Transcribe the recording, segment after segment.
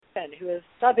who is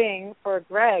subbing for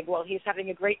Greg while he's having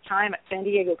a great time at San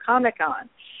Diego Comic-Con,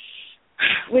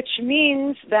 which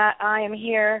means that I am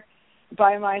here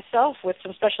by myself with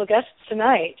some special guests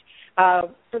tonight.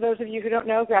 For those of you who don't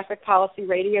know, Graphic Policy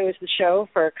Radio is the show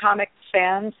for comics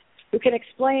fans who can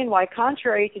explain why,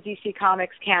 contrary to DC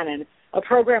Comics canon, a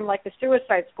program like the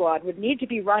Suicide Squad would need to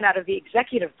be run out of the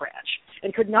executive branch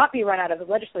and could not be run out of the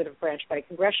legislative branch by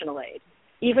congressional aid.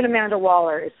 Even Amanda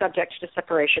Waller is subject to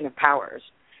separation of powers.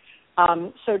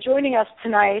 So joining us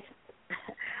tonight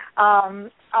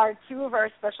are two of our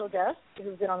special guests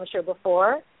who've been on the show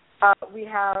before. We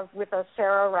have with us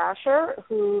Sarah Rasher,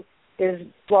 who is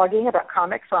blogging about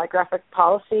comics on Graphic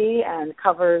Policy and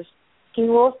covers Teen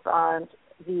Wolf on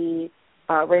the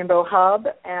Rainbow Hub,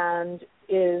 and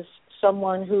is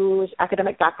someone whose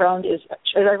academic background is,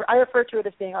 I refer to it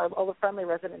as being a friendly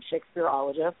resident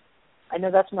Shakespeareologist. I know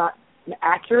that's not an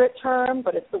accurate term,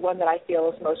 but it's the one that I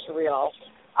feel is most real.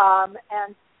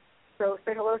 And so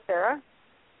say hello, Sarah.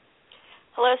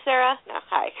 Hello, Sarah. No,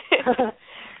 hi.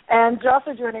 And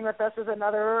also joining with us is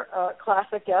another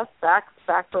classic guest back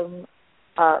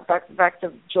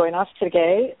to join us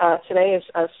today. Today is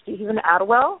Stephen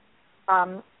Attewell.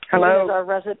 Hello.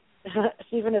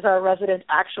 Stephen is our resident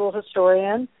actual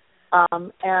historian,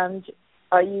 and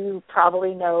you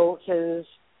probably know his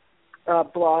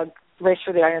blog, Race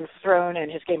for the Iron Throne,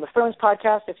 and his Game of Thrones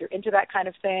podcast. If you're into that kind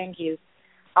of thing, he's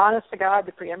honest to God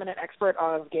the preeminent expert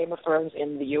of Game of Thrones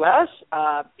in the U.S.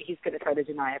 He's going to try to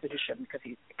deny it, but he shouldn't,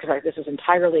 because this is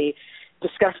entirely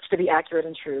discussed to be accurate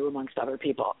and true amongst other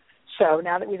people. So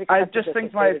now that we've accepted I just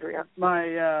think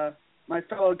my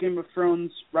fellow Game of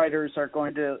Thrones writers are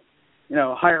going to,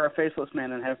 hire a faceless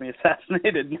man and have me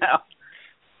assassinated now.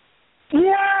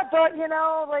 Yeah, but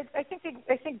I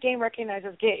think game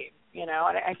recognizes game, and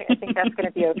I think that's going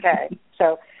to be okay.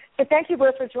 So thank you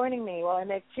both for joining me while I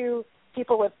make two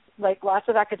people with lots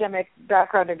of academic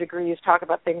background and degrees talk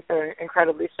about things that are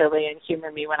incredibly silly and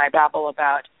humor me when I babble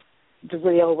about the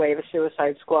real way the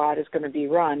Suicide Squad is going to be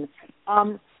run.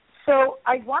 So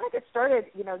I want to get started.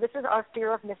 This is our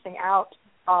fear of missing out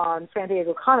on San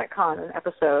Diego Comic-Con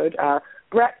episode.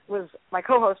 Brett my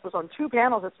co-host, was on 2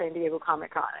 panels at San Diego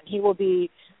Comic-Con, and he will be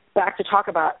back to talk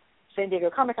about San Diego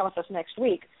Comic-Con with us next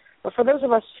week. But for those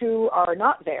of us who are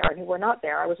not there and who were not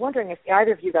there, I was wondering if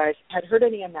either of you guys had heard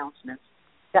any announcements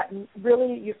that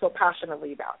really you feel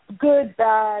passionately about. Good,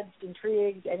 bad,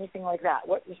 intrigued, anything like that.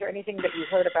 Is there anything that you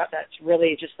heard about that's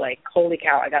really just like, holy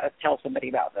cow, I got to tell somebody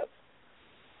about this?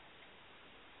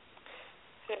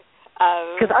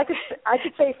 Because I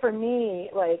could say for me,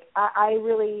 I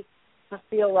really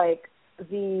feel like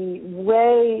the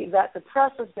way that the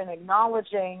press has been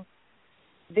acknowledging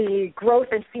the growth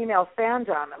in female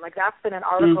fandom, and that's been an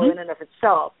article in and of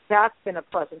itself. That's been a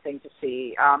pleasant thing to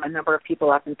see. A number of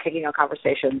people have been kicking on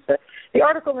conversations. The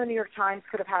article in the New York Times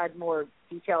could have had more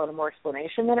detail and more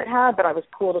explanation than it had, but I was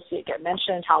cool to see it get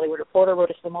mentioned. Hollywood Reporter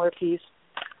wrote a similar piece.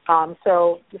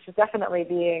 So this is definitely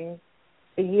being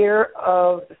the year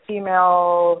of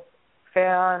female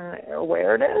fan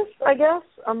awareness, I guess,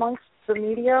 amongst the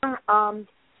media.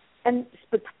 And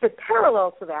but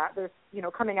parallel to that, there's,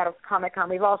 coming out of Comic-Con,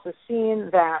 we've also seen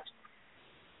that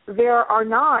there are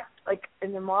not,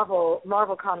 in the Marvel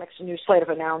Comics new slate of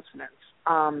announcements,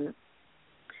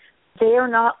 they are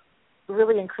not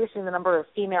really increasing the number of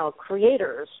female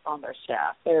creators on their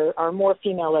staff. There are more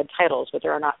female-led titles, but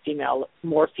there are not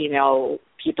more female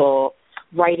people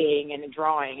writing and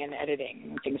drawing and editing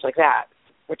and things like that,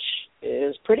 which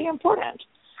is pretty important.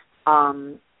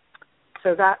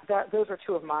 So those are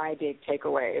 2 of my big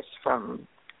takeaways from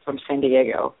San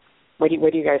Diego. What do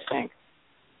you guys think?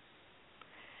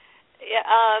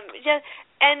 Yeah,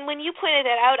 and when you pointed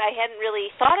that out, I hadn't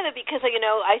really thought of it because,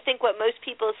 I think what most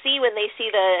people see when they see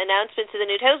the announcements of the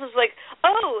new titles is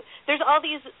there's all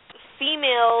these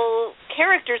female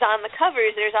characters on the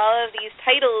covers. There's all of these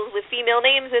titles with female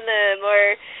names in them,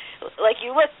 or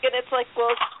you look and it's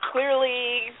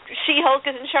clearly She-Hulk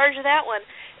is in charge of that one.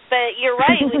 But you're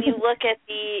right, when you look at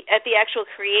the actual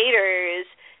creators,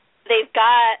 they've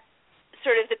got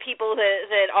sort of the people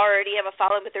that already have a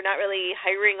following, but they're not really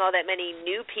hiring all that many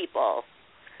new people.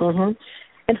 Mm-hmm.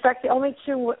 In fact, the only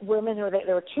 2 women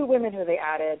there were 2 women who they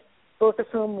added, both of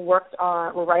whom were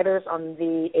writers on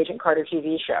the Agent Carter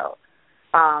TV show.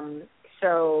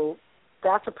 So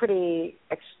that's a pretty,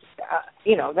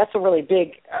 that's a really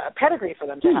big pedigree for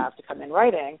them to have to come in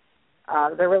writing.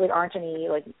 There really aren't any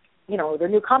they're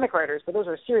new comic writers, but those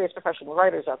are serious professional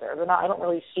writers out there. I don't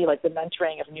really see the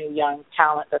mentoring of new young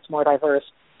talent that's more diverse.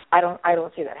 I don't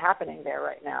see that happening there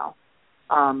right now.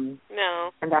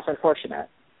 No. And that's unfortunate.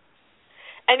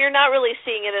 And you're not really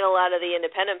seeing it in a lot of the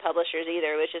independent publishers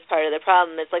either, which is part of the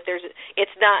problem. It's like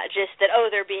it's not just that,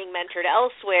 they're being mentored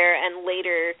elsewhere and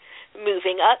later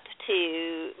moving up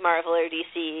to Marvel or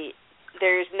DC.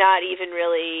 There's not even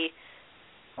really,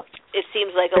 it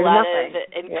seems like a lot of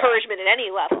encouragement at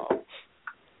any level.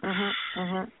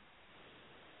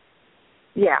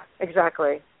 Yeah,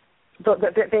 exactly.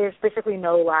 There's basically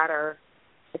no ladder.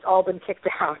 It's all been kicked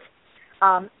out.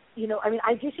 I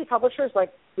do see publishers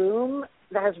like Boom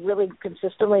that has really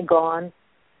consistently gone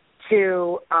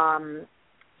to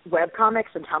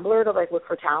webcomics and Tumblr to look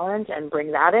for talent and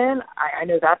bring that in. I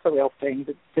know that's a real thing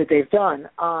that they've done.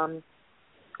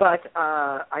 But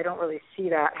I don't really see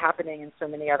that happening in so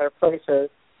many other places.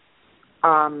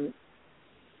 And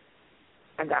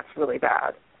that's really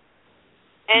bad.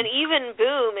 And even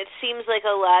Boom, it seems like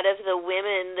a lot of the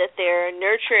women that they're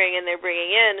nurturing and they're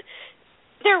bringing in,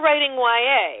 they're writing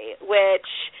YA, which,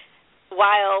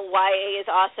 while YA is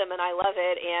awesome and I love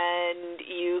it, and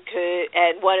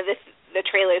one of the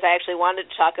trailers I actually wanted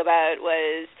to talk about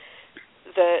was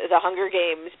the Hunger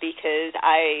Games, because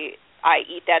I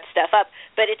eat that stuff up.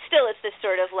 But it's this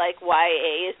sort of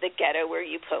YA is the ghetto where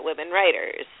you put women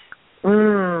writers.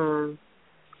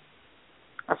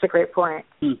 That's a great point.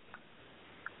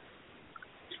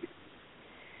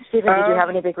 Stephen, did you have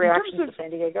any big reactions to San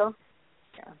Diego?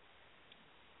 Yeah.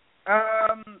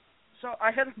 So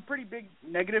I had a pretty big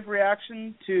negative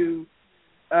reaction to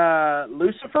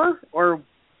Lucifer, or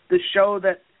the show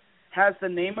that has the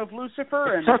name of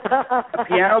Lucifer and a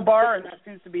piano bar, and that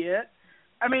seems to be it.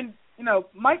 I mean,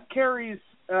 Mike Carey's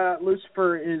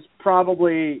Lucifer is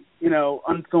probably,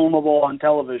 unfilmable on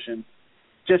television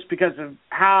just because of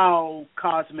how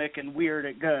cosmic and weird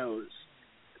it goes.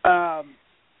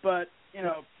 But,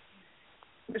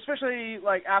 especially,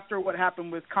 after what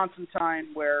happened with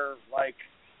Constantine, where,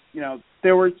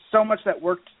 there was so much that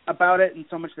worked about it and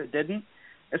so much that didn't.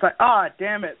 It's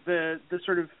damn it, the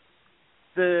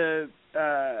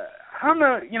I don't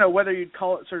know, whether you'd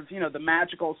call it sort of, the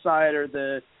magical side or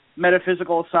the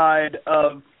metaphysical side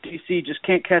of DC just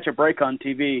can't catch a break on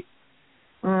TV.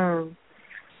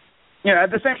 At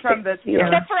the same time that...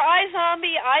 Except for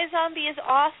iZombie. iZombie is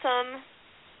awesome.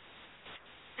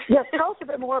 Yes, tell us a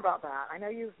bit more about that. I know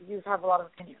you have a lot of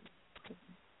opinions.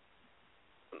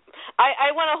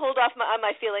 I want to hold off on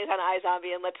my feelings on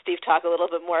iZombie and let Steve talk a little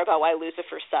bit more about why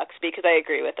Lucifer sucks, because I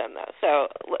agree with him, though. So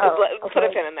put a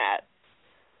pin in that.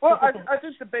 Well, I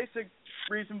think the basic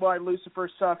reason why Lucifer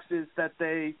sucks is that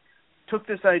they took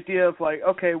this idea of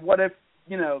okay, what if,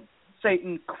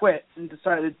 Satan quit and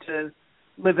decided to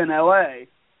live in L.A.,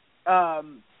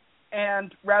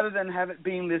 and rather than have it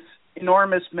being this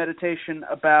enormous meditation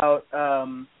about,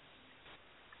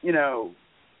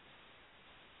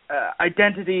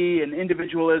 identity and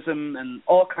individualism and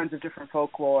all kinds of different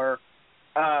folklore,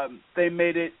 they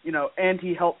made it,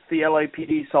 anti-help the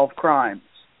LAPD solve crimes.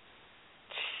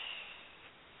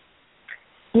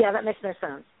 Yeah, that makes no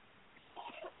sense.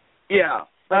 Yeah.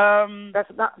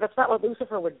 That's not what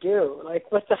Lucifer would do.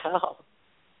 What the hell?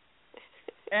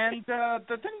 And the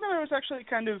thing that I was actually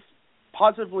kind of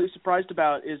positively surprised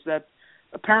about is that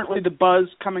apparently the buzz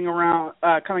coming out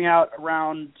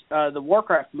around the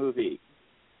Warcraft movie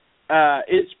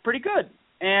is pretty good.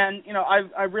 And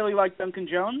I really like Duncan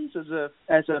Jones as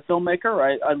a filmmaker.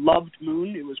 I loved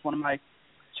Moon. It was one of my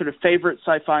sort of favorite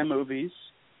sci-fi movies.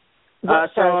 Sorry,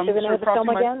 say the name of the film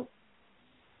again?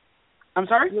 I'm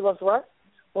sorry? You loved what?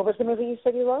 What was the movie you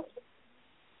said you loved?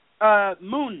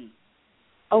 Moon.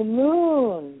 Oh,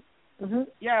 Moon. Mm-hmm.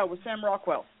 Yeah, with Sam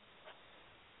Rockwell.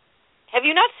 Have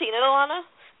you not seen it, Elana?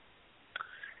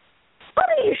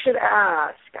 Funny you should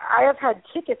ask. I have had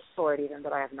tickets for it even,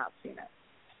 but I have not seen it.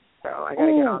 So I got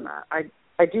to get on that.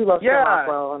 I do love Sam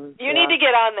Rockwell. And, you need to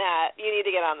get on that.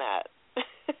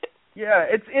 Yeah,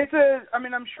 it's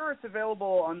I'm sure it's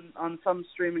available on some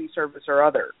streaming service or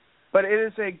other, but it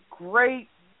is a great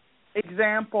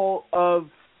example of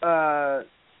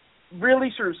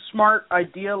really sort of smart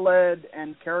idea-led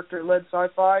and character-led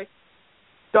sci-fi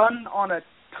done on a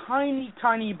tiny,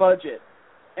 tiny budget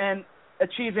and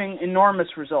achieving enormous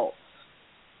results.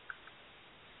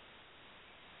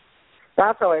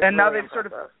 That's always and really now they've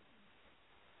impressive.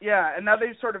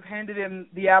 sort of handed in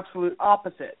the absolute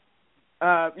opposite.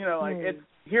 It's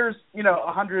here's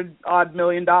 $100-odd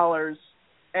million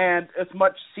and as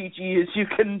much CG as you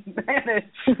can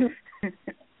manage,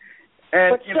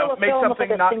 and make something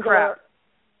like not crap.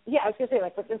 Yeah, I was gonna say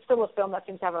but it's still a film that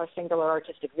seems to have a singular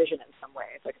artistic vision in some way.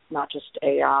 It's it's not just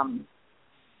a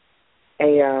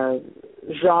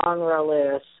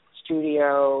genre-less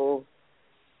studio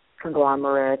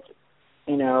conglomerate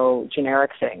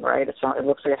generic thing, right? It's not. It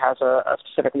looks like it has a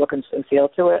specific look and feel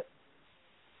to it.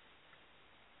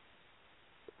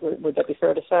 Would that be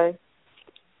fair to say?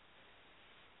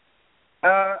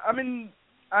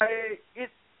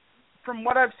 From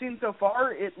what I've seen so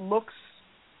far, it looks.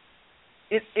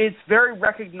 It's very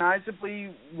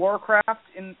recognizably Warcraft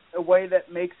in a way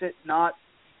that makes it not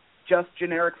just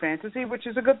generic fantasy, which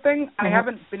is a good thing. Mm-hmm. I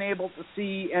haven't been able to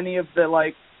see any of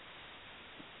the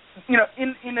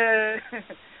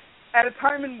at a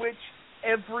time in which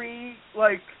every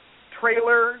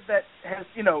trailer that has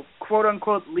quote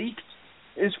unquote leaked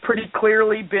is pretty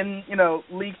clearly been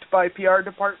leaked by PR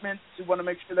departments who want to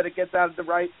make sure that it gets out of the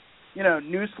right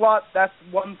news slot. That's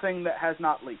one thing that has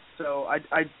not leaked. So I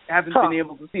haven't been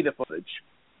able to see the footage.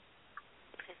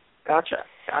 Gotcha.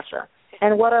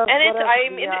 And one of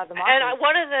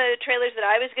the trailers that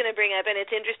I was going to bring up, and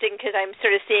it's interesting because I'm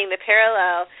sort of seeing the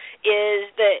parallel,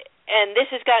 is that, and this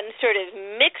has gotten sort of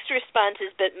mixed responses,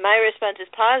 but my response is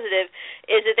positive,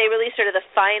 is that they released sort of the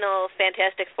final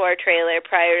Fantastic Four trailer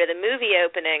prior to the movie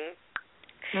opening.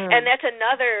 And that's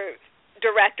another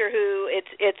director who,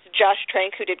 it's Josh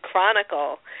Trank, who did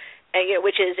Chronicle,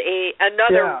 which is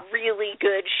another really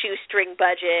good shoestring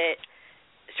budget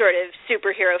sort of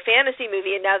superhero fantasy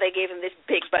movie, and now they gave him this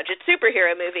big budget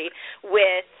superhero movie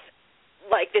with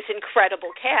this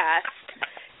incredible cast.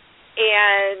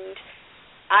 And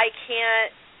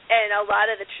and a lot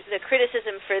of the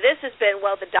criticism for this has been,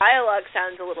 well, the dialogue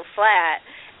sounds a little flat,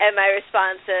 and my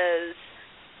response is,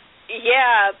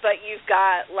 yeah, but you've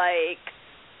got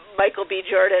Michael B.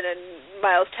 Jordan and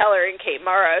Miles Teller and Kate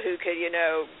Mara who could,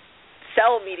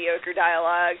 sell mediocre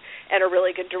dialogue and a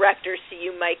really good director, so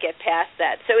you might get past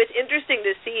that. So it's interesting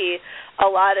to see a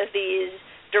lot of these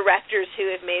directors who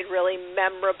have made really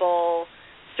memorable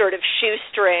sort of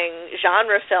shoestring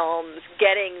genre films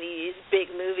getting these big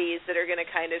movies that are going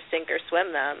to kind of sink or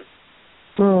swim them.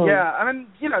 Yeah, I mean,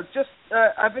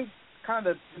 I think kind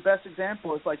of the best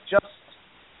example is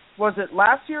was it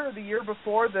last year or the year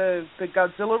before the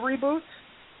Godzilla reboot?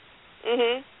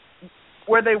 Mhm.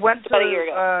 Where they went to about a year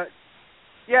ago.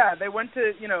 They went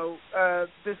to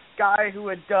this guy who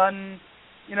had done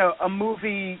a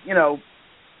movie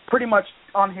pretty much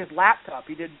on his laptop.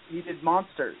 He did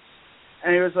Monsters,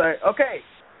 and he was like, okay,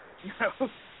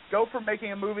 go from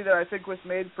making a movie that I think was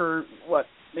made for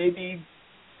maybe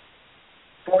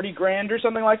 $40,000 or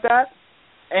something like that,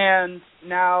 and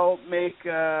now make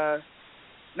a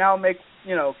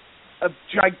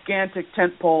gigantic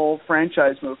tentpole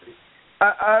franchise movie.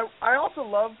 I also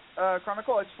love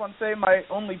Chronicle. I just want to say my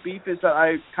only beef is that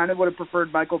I kind of would have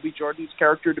preferred Michael B. Jordan's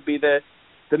character to be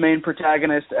the main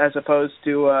protagonist as opposed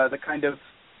to the kind of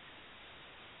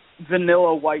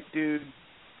vanilla white dude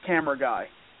camera guy.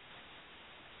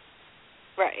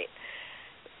 Right.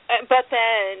 But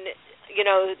then,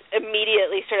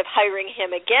 immediately sort of hiring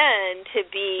him again to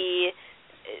be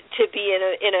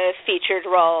in a featured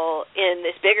role in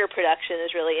this bigger production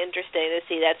is really interesting to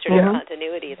see that sort of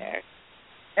continuity there.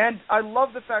 And I love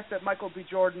the fact that Michael B.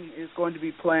 Jordan is going to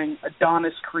be playing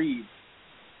Adonis Creed.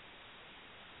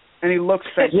 And he looks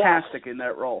fantastic in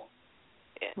that role.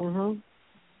 Yeah. Mm-hmm.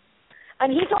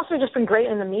 And he's also just been great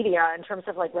in the media in terms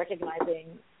of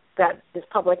recognizing that this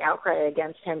public outcry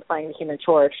against him playing the Human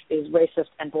Torch is racist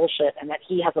and bullshit, and that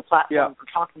he has a platform for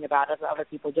talking about it that other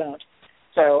people don't.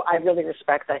 So I really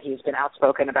respect that he's been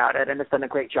outspoken about it and has done a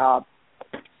great job.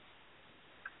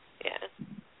 Yeah.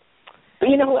 But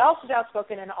who else is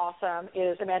outspoken and awesome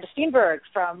is Amanda Steenberg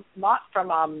from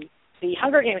the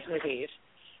Hunger Games movies.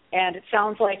 And it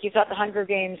sounds like you thought the Hunger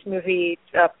Games movie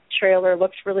trailer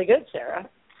looks really good, Sarah.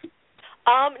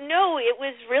 No, it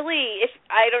was really.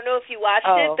 I don't know if you watched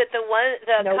it, but the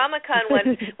Comic-Con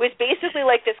one was basically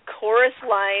this chorus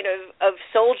line of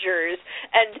soldiers,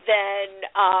 and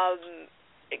then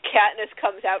Katniss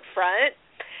comes out front.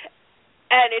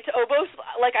 And it's almost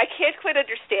I can't quite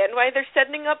understand why they're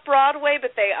setting up Broadway,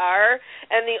 but they are.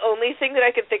 And the only thing that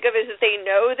I can think of is that they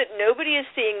know that nobody is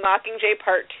seeing Mockingjay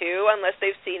Part 2 unless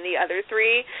they've seen the other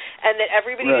three, and that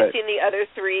everybody who's seen the other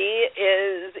three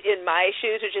is in my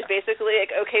shoes, which is basically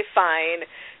okay, fine,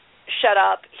 shut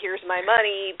up, here's my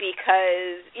money,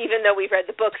 because even though we've read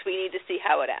the books, we need to see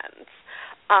how it ends.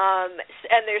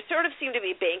 And they sort of seem to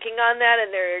be banking on that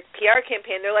in their PR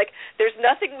campaign. They're like, there's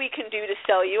nothing we can do to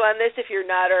sell you on this if you're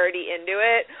not already into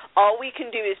it. All we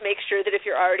can do is make sure that if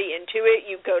you're already into it,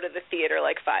 you go to the theater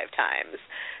 5 times.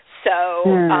 So,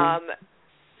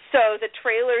 so the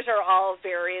trailers are all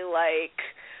very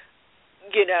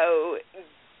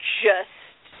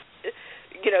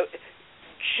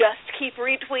just keep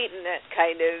retweeting it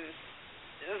kind of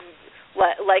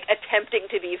like attempting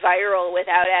to be viral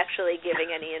without actually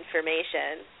giving any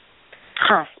information.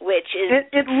 Which is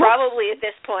probably at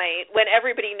this point, when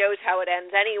everybody knows how it ends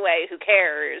anyway, who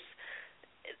cares?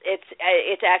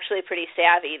 It's actually pretty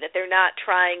savvy that they're not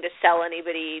trying to sell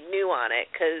anybody new on it,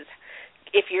 because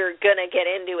if you're going to get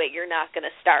into it, you're not going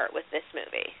to start with this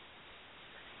movie.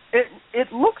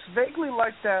 It looks vaguely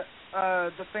like that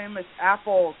the famous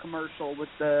Apple commercial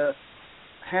with the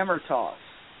hammer toss.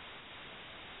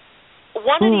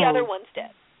 One of the other ones did.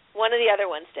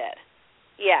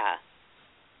 Yeah.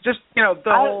 Just, the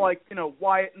whole, white,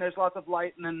 and there's lots of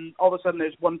light, and then all of a sudden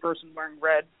there's one person wearing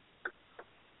red.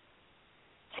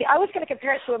 See, I was going to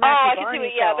compare it to a Matthew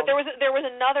Barney film. Yeah, but there was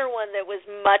another one that was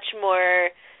much more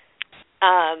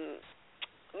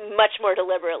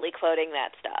deliberately quoting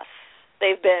that stuff.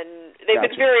 They've been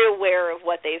very aware of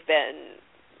what they've been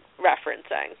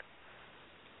referencing.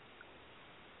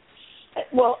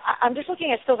 Well, I'm just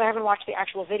looking at stills. I haven't watched the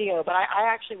actual video, but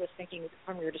I actually was thinking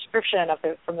from your description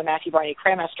from the Matthew Barney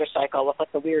Cremaster cycle of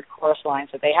the weird chorus lines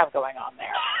that they have going on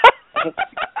there.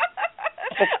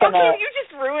 Okay, you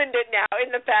just ruined it now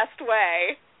in the best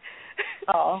way.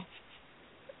 Oh.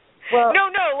 Well.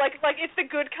 No, like it's the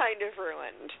good kind of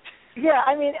ruined. Yeah,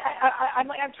 I mean,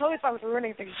 I'm totally fine with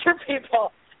ruining things for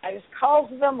people. I just calls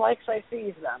them like I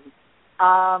sees them.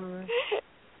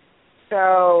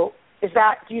 So.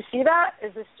 Do you see that? Is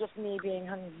this just me being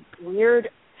weird?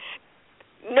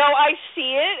 No, I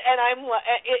see it, and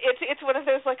it's one of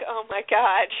those oh my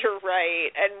God, you're right,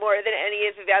 and more than any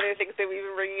of the other things that we've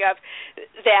been bringing up,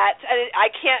 that I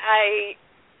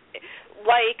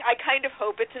kind of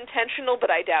hope it's intentional, but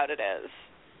I doubt it is.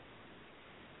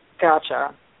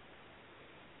 Gotcha.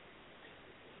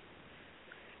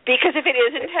 Because if it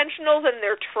is intentional, then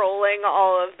they're trolling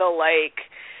all of the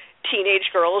teenage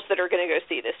girls that are going to go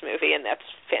see this movie, and that's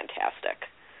fantastic.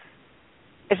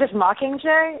 Is this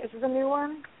Mockingjay? Is this a new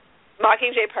one?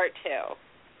 Mockingjay Part 2.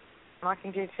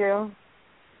 Mockingjay 2?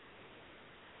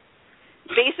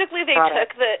 Basically, they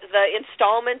took the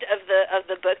installment of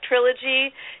the book trilogy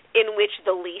in which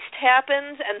the least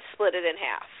happens and split it in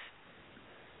half.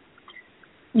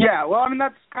 Yeah, well, I mean,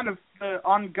 that's kind of the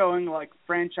ongoing,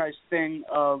 franchise thing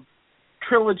of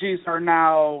trilogies are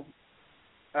now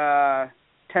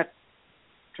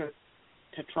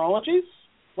tetralogies?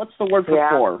 What's the word for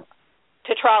four?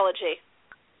 Tetralogy.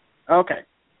 Okay.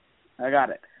 I got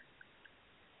it.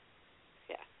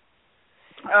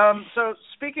 Yeah. So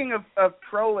speaking of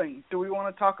trolling, do we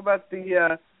want to talk about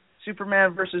the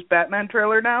Superman versus Batman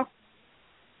trailer now?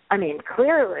 I mean,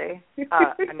 clearly.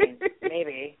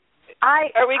 Maybe.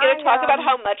 Are we going to talk about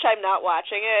how much I'm not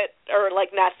watching it or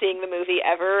not seeing the movie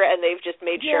ever, and they've just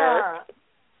made sure?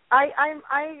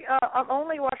 I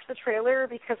only watched the trailer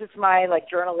because it's my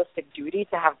journalistic duty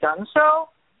to have done so.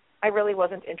 I really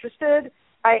wasn't interested.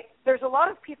 There's a lot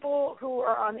of people who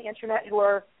are on the internet who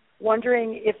are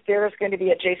wondering if there's going to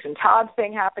be a Jason Todd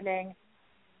thing happening.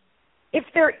 If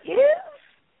there is,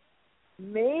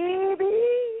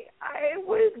 maybe I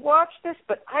would watch this,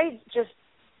 but I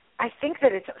think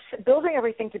that it's building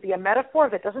everything to be a metaphor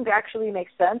that doesn't actually make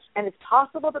sense, and it's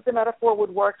possible that the metaphor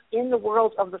would work in the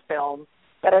world of the film,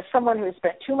 but as someone who has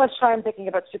spent too much time thinking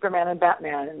about Superman and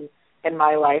Batman in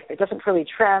my life, it doesn't really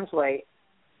translate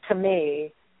to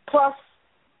me. Plus,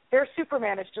 their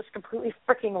Superman is just completely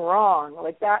freaking wrong.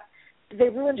 They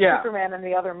ruined Superman in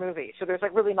the other movie, so there's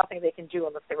really nothing they can do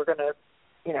unless they were going to,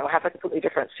 have a completely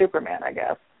different Superman, I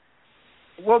guess.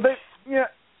 Well,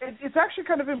 it's actually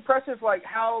kind of impressive,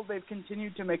 how they've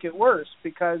continued to make it worse,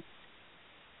 because,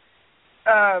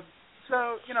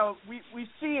 we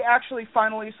see actually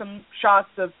finally some shots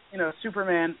of,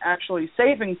 Superman actually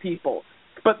saving people,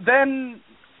 but then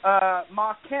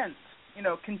Ma Kent,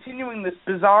 continuing this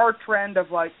bizarre trend of,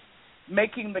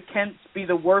 making the Kents be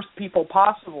the worst people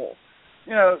possible,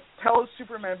 tells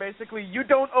Superman basically, you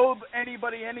don't owe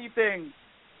anybody anything,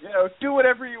 do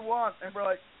whatever you want, and we're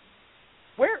like,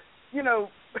 where,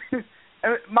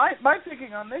 my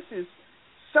thinking on this is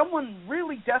someone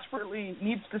really desperately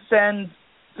needs to send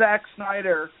Zack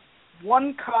Snyder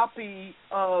one copy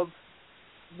of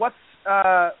What's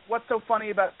So Funny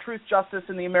About Truth, Justice,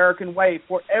 and the American Way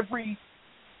for every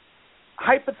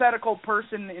hypothetical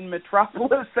person in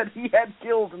Metropolis that he had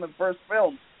killed in the first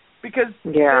film, because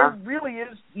there really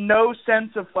is no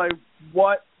sense of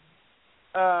what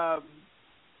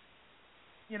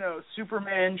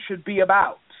Superman should be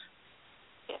about.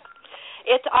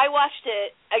 I watched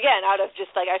it, again, out of just,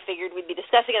 I figured we'd be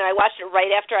discussing it, and I watched it right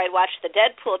after I'd watched the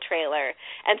Deadpool trailer.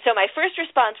 And so my first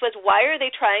response was, why are they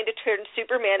trying to turn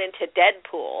Superman into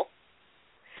Deadpool?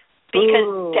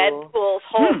 Because Deadpool's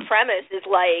whole premise is,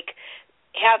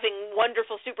 having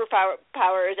wonderful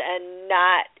superpowers and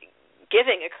not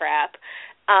giving a crap.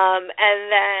 And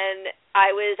then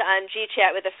I was on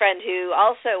GChat with a friend who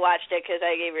also watched it because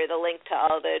I gave her the link to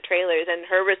all the trailers, and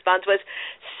her response was,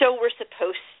 so we're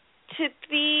supposed to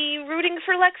be rooting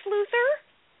for Lex Luthor?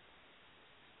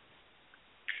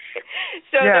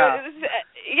 So that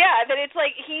it's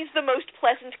like he's the most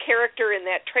pleasant character in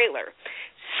that trailer.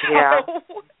 So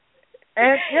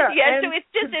and so it's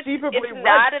just it's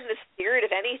not in the spirit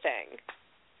of anything.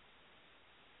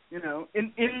 You know,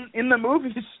 in the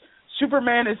movies,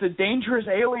 Superman is a dangerous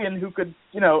alien who could,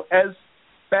 you know, as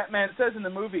Batman says in the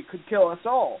movie, could kill us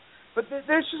all. But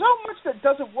there's so much that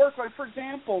doesn't work. Like, for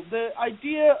example, the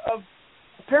idea of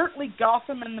apparently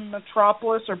Gotham and the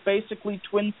Metropolis are basically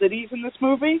twin cities in this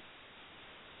movie,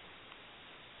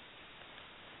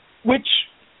 which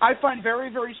I find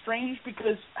very, very strange,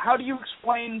 because how do you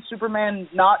explain Superman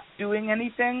not doing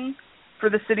anything for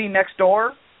the city next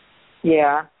door?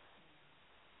 Yeah.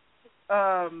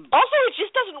 Also, it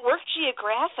just doesn't work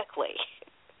geographically.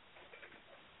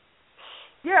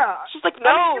 Yeah. It's just like,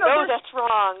 no, that's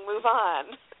wrong. Move on.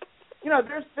 You know,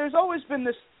 there's always been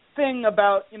this thing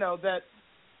about, you know, that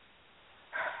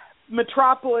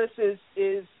Metropolis is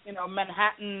you know,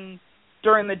 Manhattan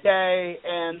during the day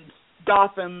and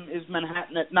Gotham is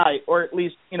Manhattan at night, or at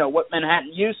least, you know, what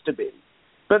Manhattan used to be.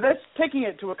 But that's taking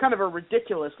it to a kind of a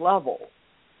ridiculous level.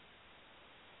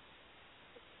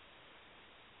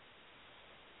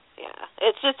 Yeah,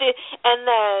 it's just, and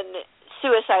then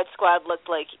Suicide Squad looked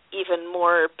like even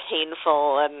more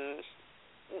painful and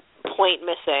point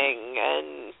missing,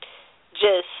 and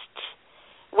just,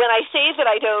 when I say that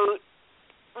I don't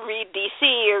read DC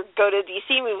or go to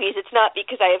DC movies, it's not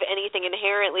because I have anything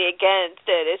inherently against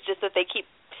it. It's just that they keep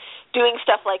doing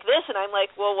stuff like this, and I'm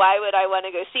like, well, why would I want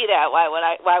to go see that? Why would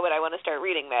I want to start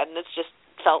reading that? And it's just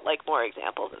felt like more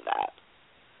examples of that.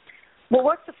 Well,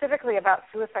 what specifically about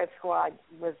Suicide Squad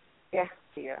was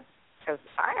to you? Because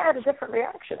I had a different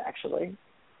reaction, actually.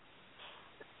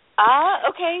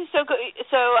 Okay, so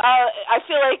I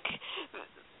feel like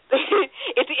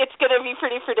it's going to be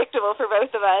pretty predictable for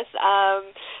both of us.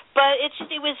 But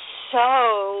it was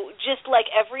so, just like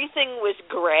everything was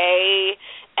gray,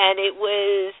 and it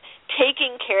was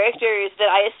taking characters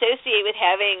that I associate with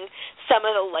having some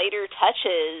of the lighter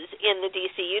touches in the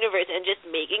DC universe and just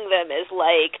making them as,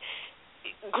 like,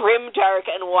 grimdark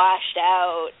and washed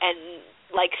out and,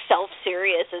 like,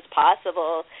 self-serious as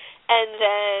possible. And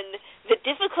then the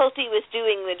difficulty with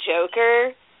doing the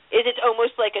Joker is it's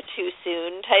almost like a too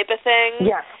soon type of thing.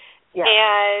 Yeah.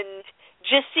 And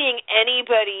just seeing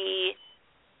anybody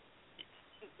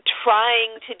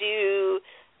trying to do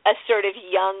a sort of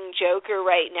young Joker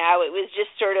right now, it was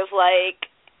just sort of like,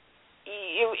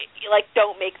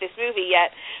 don't make this movie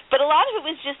yet. But a lot of it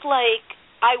was just like,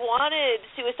 I wanted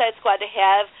Suicide Squad to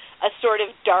have a sort of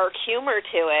dark humor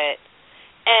to it,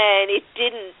 and it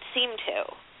didn't seem to.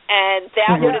 And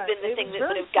that would have been the thing that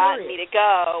would have gotten me to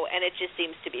go, and it just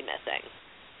seems to be missing.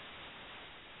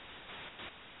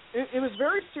 It was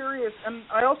very serious, and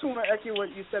I also want to echo what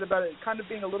you said about it kind of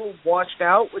being a little washed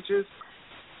out, which is,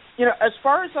 you know, as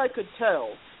far as I could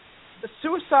tell, the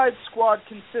Suicide Squad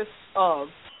consists of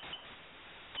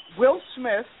Will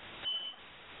Smith,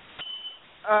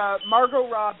 Margot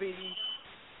Robbie,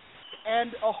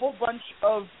 and a whole bunch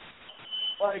of,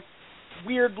 like,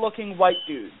 weird-looking white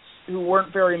dudes who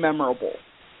weren't very memorable.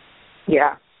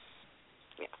 Yeah.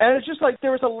 And it's just like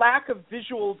there was a lack of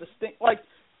visual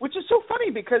which is so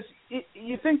funny, because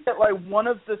you think that, like, one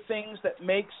of the things that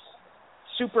makes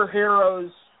superheroes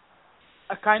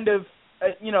a kind of,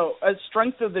 a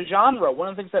strength of the genre, one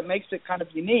of the things that makes it kind of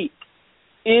unique,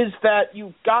 is that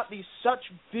you've got these such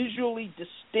visually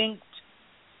distinct,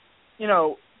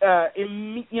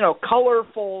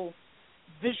 colorful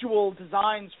visual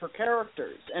designs for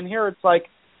characters. And here it's like,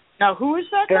 now who is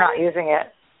that guy? They're not using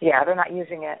it. Yeah, they're not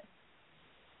using it.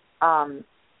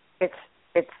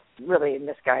 It's really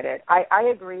misguided. I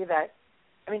agree that,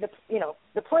 I mean,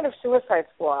 the point of Suicide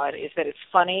Squad is that it's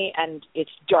funny and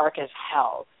it's dark as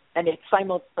hell. And it's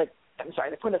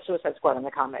the point of Suicide Squad in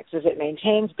the comics is it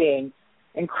maintains being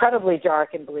incredibly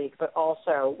dark and bleak, but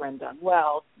also, when done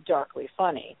well, darkly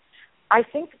funny. I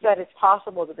think that it's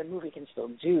possible that the movie can still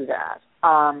do that.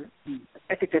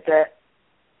 I think that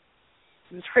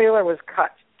the trailer was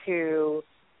cut to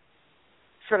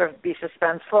sort of be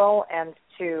suspenseful and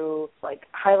to, like,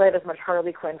 highlight as much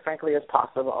Harley Quinn, frankly, as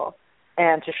possible,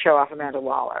 and to show off Amanda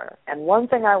Waller. And one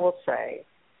thing I will say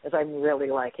is I'm really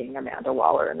liking Amanda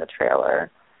Waller in the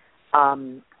trailer.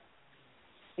 I'm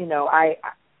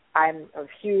a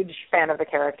huge fan of the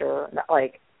character.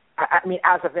 Like, I mean,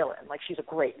 as a villain, like she's a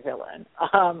great villain.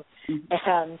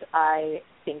 And I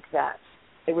think that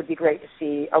it would be great to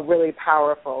see a really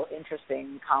powerful,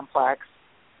 interesting, complex,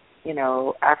 you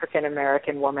know,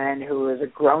 African-American woman who is a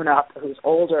grown-up, who's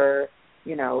older,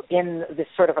 you know, in this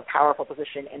sort of a powerful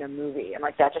position in a movie. And,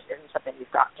 like, that just isn't something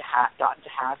we've gotten to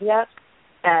have yet.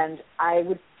 And I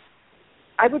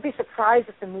would be surprised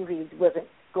if the movie wasn't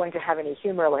going to have any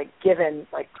humor, like, given,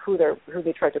 like, who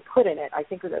they tried to put in it. I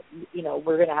think that, you know,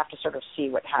 we're going to have to sort of see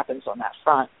what happens on that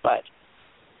front. But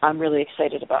I'm really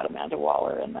excited about Amanda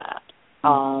Waller in that.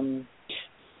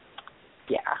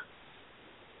 Yeah.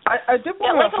 I did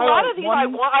want to like a lot of these,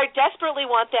 I desperately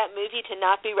want that movie to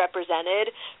not be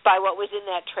represented by what was in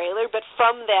that trailer, but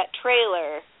from that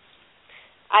trailer,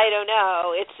 I don't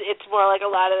know. It's more like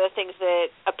a lot of the things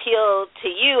that appeal to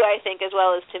you, I think, as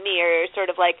well as to me, are sort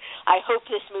of like, I hope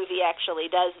this movie actually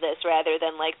does this, rather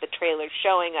than like the trailer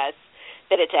showing us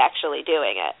that it's actually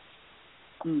doing it.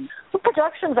 The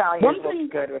production value was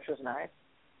good, which was nice,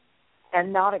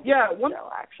 and not a good show,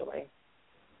 actually.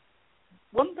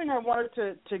 One thing I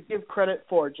wanted to give credit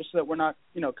for, just so that we're not,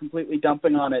 you know, completely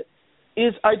dumping on it,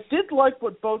 is I did like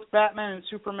what both Batman and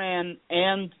Superman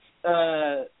and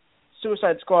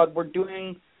Suicide Squad were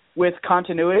doing with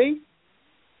continuity,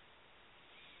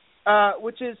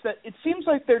 which is that it seems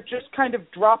like they're just kind of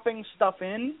dropping stuff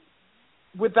in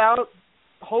without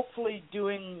hopefully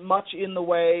doing much in the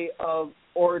way of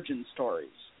origin stories.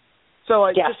 So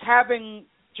like just having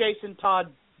Jason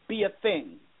Todd be a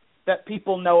thing that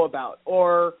people know about,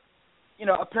 or, you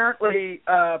know, apparently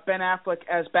Ben Affleck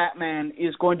as Batman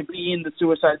is going to be in the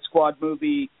Suicide Squad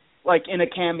movie, like in a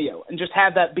cameo, and just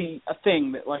have that be a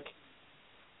thing that, like,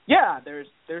 yeah, there's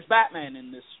Batman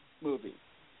in this movie.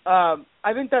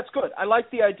 I think that's good. I like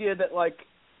the idea that, like,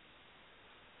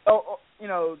 you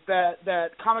know, that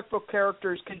comic book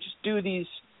characters can just do these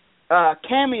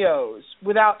cameos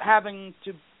without having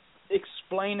to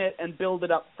explain it and build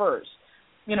it up first.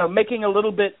 You know, making a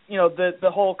little bit, you know,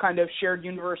 the whole kind of shared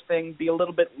universe thing be a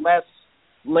little bit less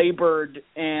labored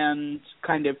and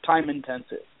kind of time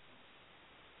intensive.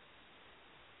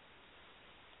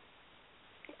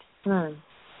 There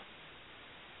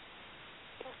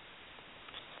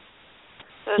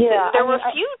were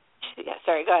a few.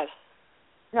 Sorry, go ahead.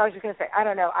 No, I was just going to say, I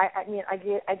don't know. I mean,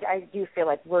 I do feel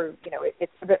like we're, you know,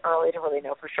 it's a bit early to really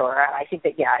know for sure. And I think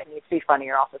that, it needs to be funny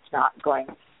or else it's not going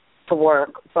to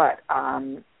work. But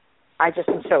I just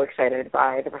am so excited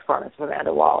by the performance of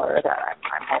Amanda Waller that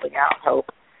I'm holding out hope.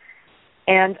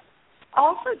 And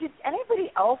also, did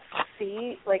anybody else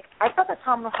see, like, I thought that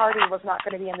Tom Hardy was not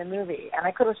going to be in the movie, and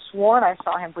I could have sworn I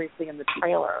saw him briefly in the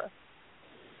trailer.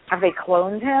 Have they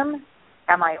cloned him?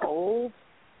 Am I old?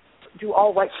 Do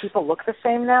all white people look the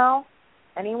same now?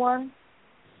 Anyone?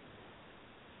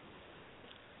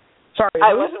 Sorry,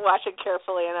 I wasn't watching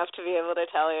carefully enough to be able to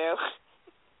tell you,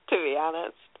 to be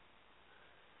honest.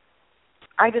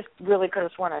 I just really could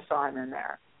have sworn I saw him in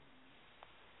there.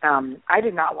 I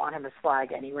did not want him as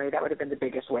Flag anyway. That would have been the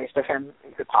biggest waste of him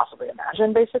you could possibly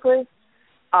imagine, basically.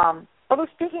 Although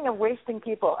speaking of wasting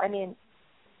people, I mean,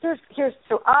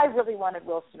 so I really wanted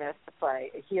Will Smith to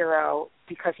play a hero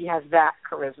because he has that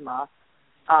charisma.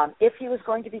 If he was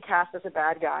going to be cast as a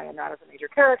bad guy and not as a major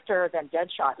character, then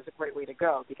Deadshot is a great way to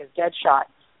go, because Deadshot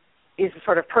is the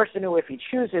sort of person who, if he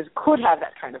chooses, could have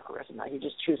that kind of charisma. He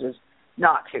just chooses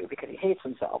not to because he hates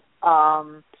himself.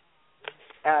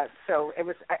 So it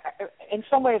was, in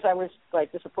some ways, I was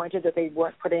like disappointed that they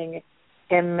weren't putting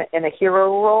him in a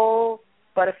hero role.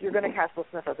 But if you're going to cast Will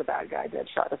Smith as a bad guy,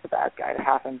 Deadshot is the bad guy to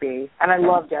have him be. And I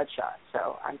love Deadshot,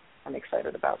 so I'm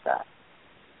excited about that.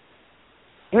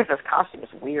 Even if his costume is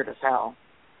weird as hell.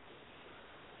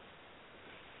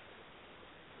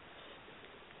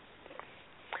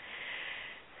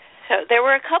 So there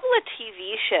were a couple of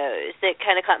TV shows that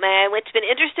kind of caught my eye. What's been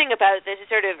interesting about this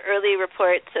sort of early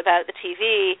reports about the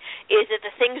TV is that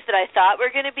the things that I thought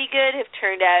were going to be good have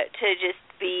turned out to just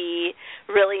be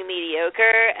really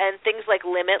mediocre, and things like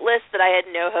Limitless that I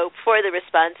had no hope for, the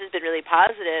response has been really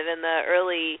positive, and the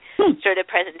early sort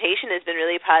of presentation has been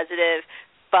really positive.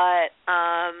 But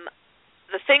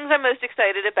the things I'm most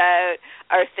excited about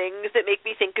are things that make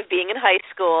me think of being in high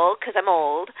school, because I'm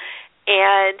old.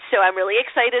 And so I'm really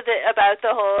excited about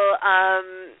the whole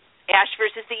Ash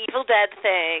versus the Evil Dead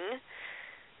thing.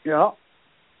 Yeah.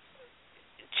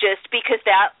 Just because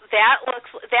that's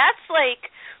like,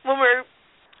 when we're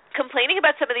complaining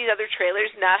about some of these other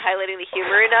trailers not highlighting the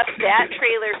humor enough, that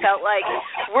trailer felt like,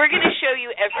 we're going to show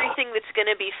you everything that's going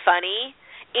to be funny,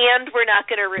 and we're not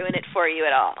going to ruin it for you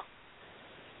at all.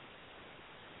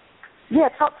 Yeah,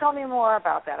 tell me more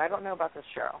about that. I don't know about this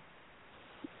show.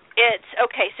 It's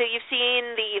okay. So you've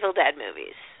seen the Evil Dead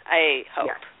movies, I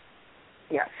hope.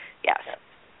 Yes. Yes.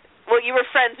 Well, you were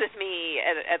friends with me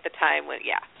at the time when,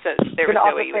 so there was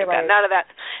no way you would have done none of that.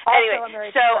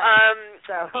 Anyway, so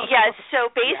yes,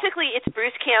 so basically it's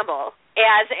Bruce Campbell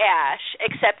as Ash,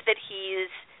 except that he's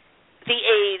the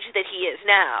age that he is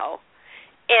now,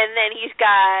 and then he's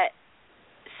got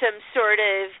some sort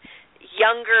of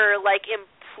younger, like,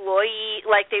 employee,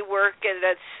 like they work at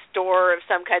a store of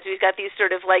some kind, so he's got these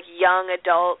sort of like young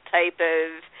adult type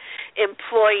of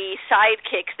employee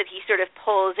sidekicks that he sort of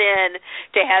pulls in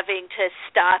to having to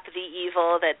stop the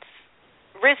evil that's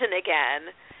risen again.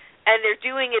 And they're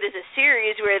doing it as a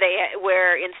series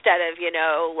where instead of,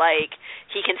 like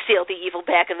he can seal the evil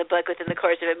back in the book within the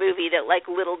course of a movie, that like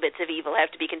little bits of evil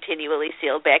have to be continually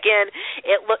sealed back in.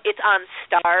 It's on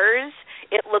Starz.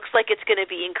 It looks like it's going to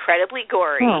be incredibly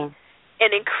gory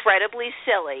and incredibly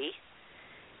silly.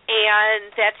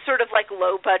 And that's sort of like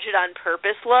low budget on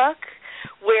purpose look,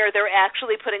 where they're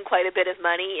actually putting quite a bit of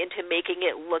money into making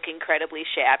it look incredibly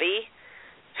shabby.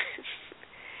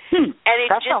 And it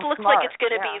just looks like it's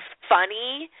going to be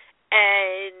funny,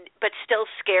 but still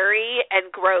scary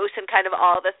and gross and kind of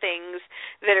all the things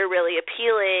that are really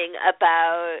appealing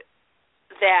about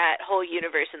that whole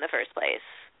universe in the first place.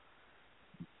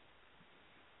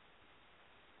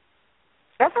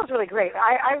 That sounds really great.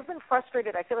 I've been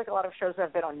frustrated. I feel like a lot of shows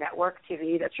have been on network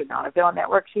TV that should not have been on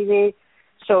network TV.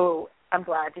 So I'm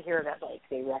glad to hear that, like,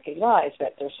 they recognize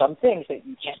that there's some things that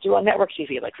you can't do on network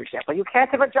TV. Like, for example, you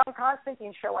can't have a John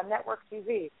Constantine show on network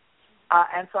TV.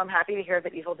 And so I'm happy to hear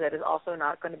that Evil Dead is also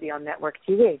not going to be on network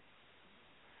TV.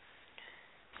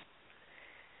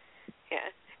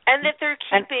 Yeah. And that they're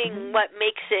keeping what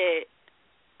makes it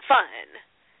fun.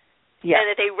 Yeah.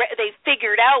 And that they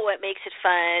figured out what makes it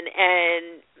fun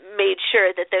and made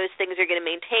sure that those things are going to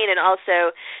maintain, and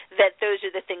also that those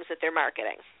are the things that they're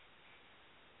marketing.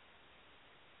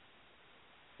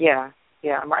 Yeah,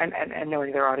 and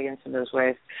knowing their audience in those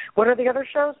ways. What are the other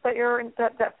shows that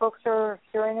that folks are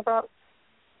hearing about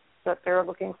that they're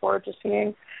looking forward to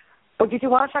seeing? Oh, did you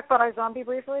want to talk about iZombie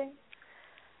briefly?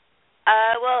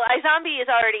 Well, iZombie is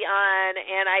already on,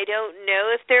 and I don't know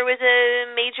if there was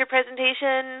a major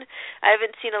presentation. I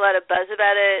haven't seen a lot of buzz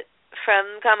about it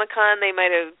from Comic-Con. They might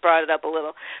have brought it up a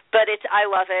little. But I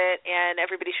love it, and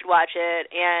everybody should watch it.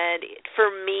 And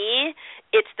for me,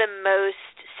 it's the most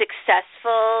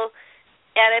successful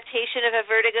adaptation of a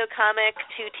Vertigo comic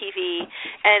to TV,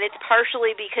 and it's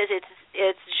partially because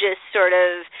it's just sort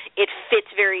of, it fits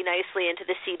very nicely into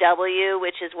the CW,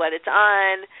 which is what it's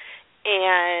on,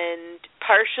 and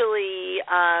partially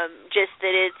just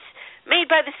that it's made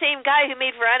by the same guy who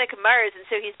made Veronica Mars, and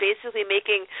so he's basically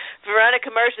making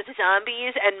Veronica Mars with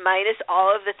zombies and minus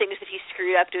all of the things that he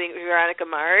screwed up doing Veronica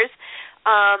Mars.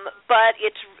 But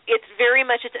it's very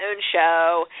much its own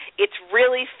show. It's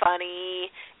really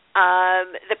funny.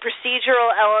 The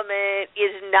procedural element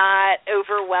is not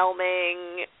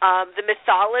overwhelming. The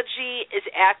mythology is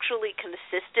actually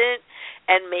consistent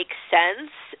and makes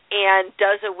sense and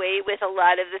does away with a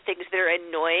lot of the things that are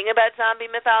annoying about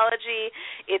zombie mythology.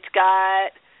 It's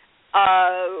got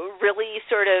a really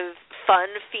sort of fun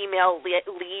female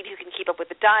lead who can keep up with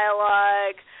the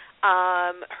dialogue.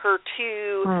 Her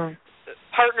two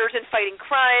partners in fighting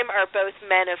crime are both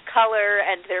men of color,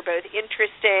 and they're both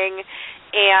interesting.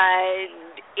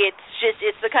 And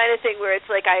it's the kind of thing where it's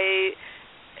like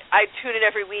I'd tune in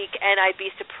every week and I'd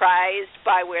be surprised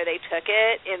by where they took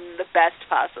it in the best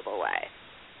possible way.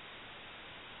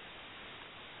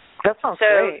 That sounds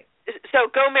great. So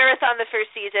go marathon the first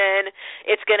season.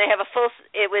 It's going to have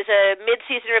it was a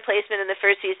mid-season replacement in the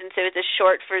first season, so it's a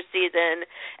short first season,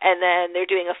 and then they're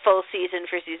doing a full season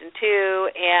for season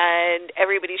 2, and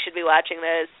everybody should be watching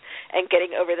this and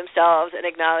getting over themselves and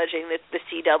acknowledging that the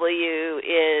CW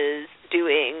is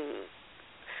doing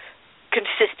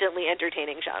consistently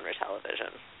entertaining genre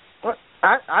television. Well,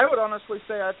 I would honestly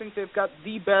say I think they've got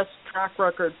the best track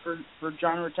record for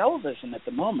genre television at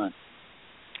the moment.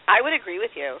 I would agree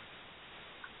with you.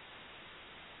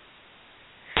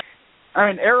 I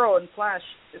mean, Arrow and Flash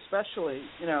especially,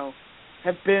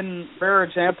 have been rare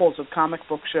examples of comic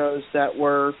book shows that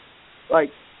were, like,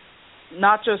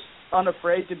 not just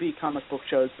unafraid to be comic book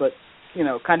shows, but,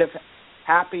 kind of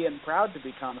happy and proud to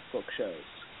be comic book shows.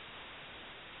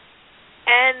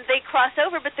 And they cross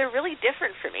over, but they're really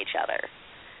different from each other.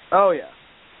 Oh, yeah.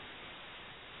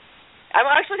 I'm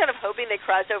actually kind of hoping they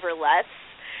cross over less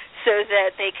so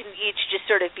that they can each just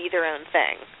sort of be their own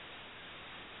thing.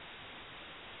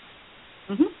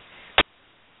 Mm-hmm.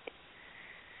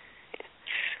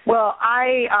 Well,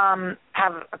 I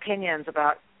have opinions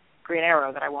about Green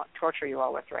Arrow that I won't torture you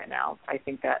all with right now. I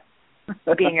think that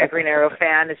being a Green Arrow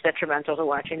fan is detrimental to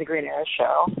watching the Green Arrow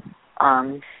show.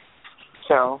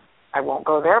 So I won't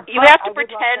go there. You have to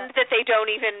pretend that they don't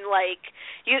even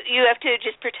you have to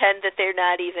just pretend that they're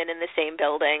not even in the same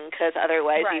building, because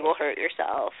otherwise you will hurt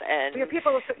yourself. And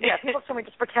people tell me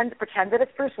just pretend that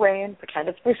it's Bruce Wayne. Pretend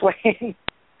it's Bruce Wayne.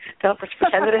 Don't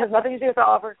pretend that it has nothing to do with the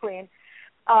Oliver Queen.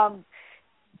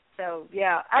 So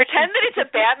yeah, pretend that it's a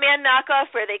Batman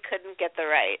knockoff where they couldn't get the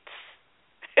rights.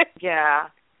 Yeah.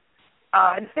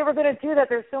 And if they were going to do that,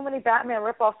 there's so many Batman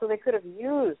ripoffs that they could have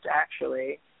used,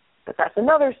 actually. But that's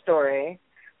another story.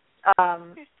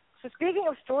 So speaking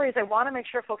of stories, I want to make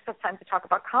sure folks have time to talk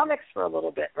about comics for a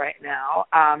little bit right now.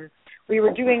 We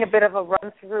were doing a bit of a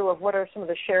run-through of what are some of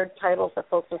the shared titles that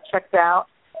folks have checked out.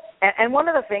 And one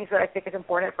of the things that I think is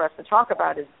important for us to talk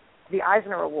about is the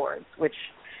Eisner Awards, which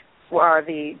are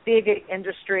the big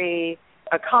industry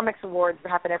comics awards that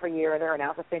happen every year. They're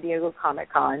announced at San Diego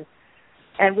Comic-Con.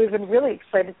 And we've been really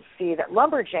excited to see that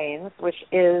Lumberjanes, which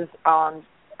is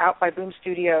out by Boom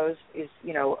Studios, is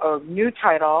a new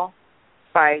title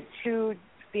by two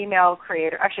female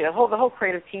creators. Actually, the whole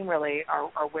creative team really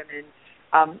are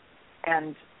women,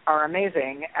 and are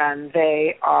amazing. And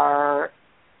they are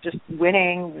just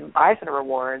winning Eisner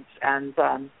Awards. And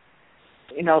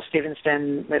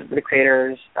Stevenson, the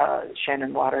creators,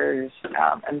 Shannon Waters,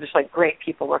 and just great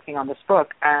people working on this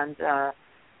book. And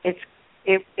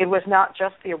it was not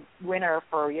just the winner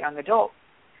for young adults.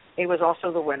 It was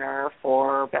also the winner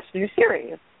for Best New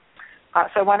Series.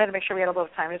 So I wanted to make sure we had a little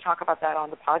time to talk about that on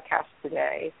the podcast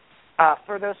today.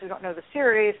 For those who don't know the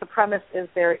series, the premise is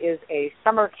there is a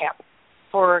summer camp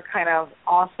for a kind of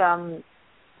awesome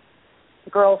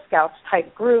Girl Scouts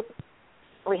type group.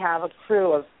 We have a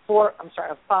crew of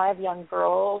 5 young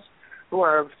girls who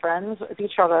are friends with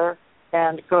each other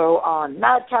and go on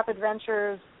madcap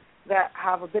adventures that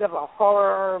have a bit of a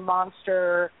horror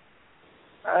monster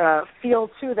feel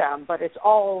to them, but it's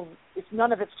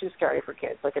none of it's too scary for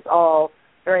kids. It's all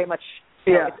very much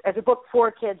it's a book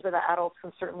for kids, but that adults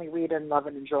can certainly read and love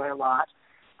and enjoy a lot.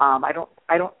 I'm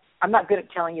not good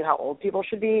at telling you how old people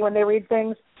should be when they read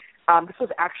things. This was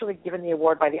actually given the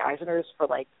award by the Eisners for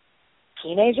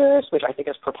teenagers, which I think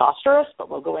is preposterous, but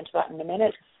we'll go into that in a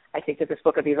minute. I think that this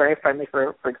book would be very friendly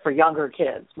for younger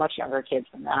kids, much younger kids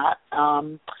than that.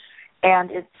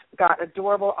 And it's got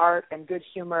adorable art and good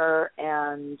humor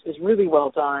and is really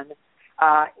well done.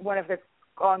 One of the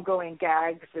ongoing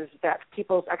gags is that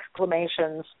people's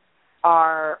exclamations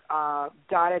are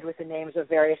dotted with the names of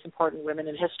various important women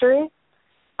in history.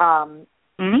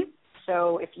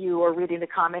 So if you are reading the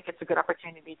comic, it's a good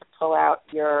opportunity to pull out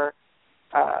your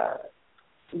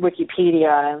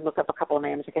Wikipedia and look up a couple of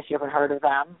names in case you haven't heard of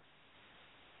them.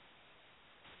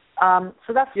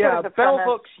 So that's sort of the bell premise.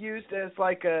 hooks used as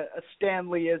a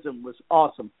Stanleyism was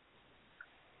awesome.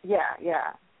 Yeah.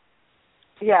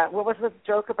 What was the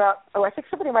joke about? I think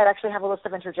somebody might actually have a list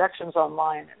of interjections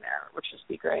online in there, which would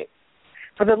be great.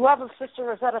 For the love of Sister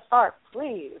Rosetta Tharpe,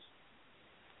 please.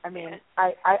 I mean,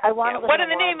 I want to. What in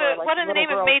the name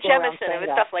of Mae Jemison and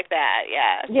stuff like that?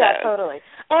 Yeah, totally.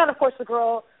 And of course, the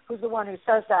girl who's the one who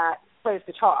says that plays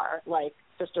guitar like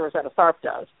Sister Rosetta Tharpe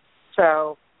does.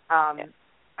 So.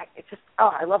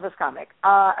 I love this comic.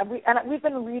 And we've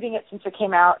been reading it since it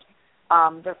came out.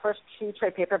 The first 2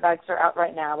 trade paperbacks are out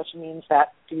right now, which means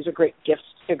that these are great gifts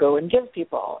to go and give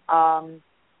people. I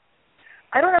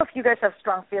don't know if you guys have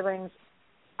strong feelings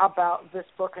about this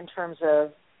book in terms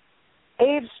of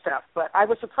age stuff, but I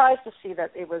was surprised to see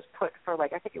that it was put for I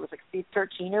think it was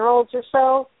 13-year-olds or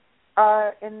so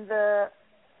in the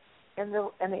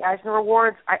Eisner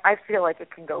Awards. I feel like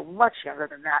it can go much younger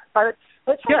than that. But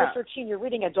by the time you're 13, you're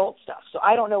reading adult stuff. So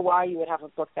I don't know why you would have a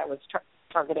book that was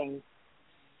targeting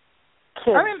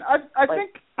kids. I mean, I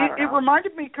think it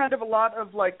reminded me kind of a lot of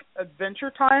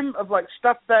Adventure Time, of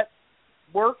stuff that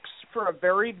works for a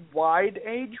very wide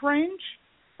age range.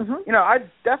 Mm-hmm.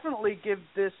 I'd definitely give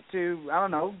this to, I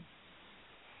don't know,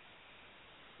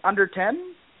 under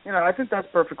 10. I think that's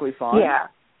perfectly fine.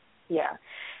 Yeah.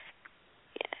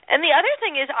 And the other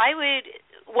thing is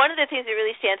one of the things that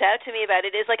really stands out to me about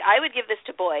it is, I would give this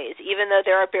to boys, even though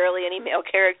there are barely any male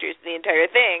characters in the entire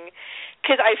thing,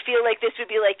 because I feel like this would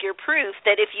be your proof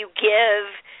that if you give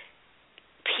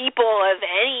people of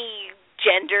any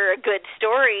gender a good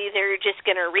story, they're just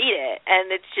going to read it.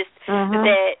 And it's just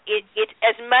that it's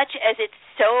as much as it's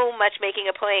so much making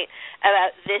a point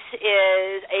about this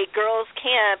is a girls'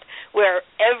 camp where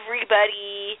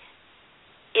everybody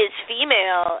is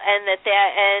female, and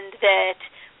that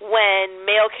when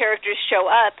male characters show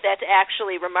up, that's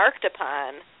actually remarked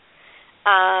upon.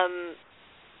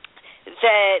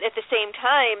 That at the same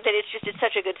time, that it's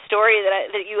such a good story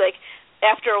that you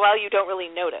after a while you don't really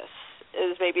notice,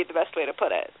 is maybe the best way to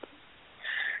put it.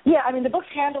 Yeah, I mean the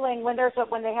book's handling when they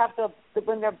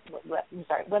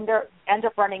end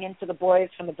up running into the boys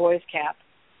from the boys' camp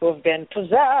who have been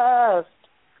possessed.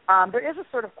 There is a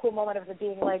sort of cool moment of it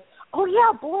being like, oh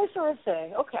yeah, boys are a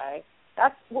thing. Okay,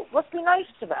 let's be nice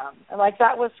to them, and like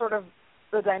that was sort of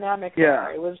the dynamic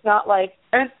there. It was not like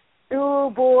ooh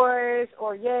boys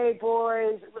or yay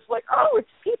boys. It was like, oh, it's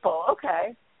people.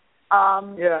 Okay.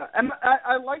 Yeah, and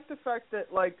I like the fact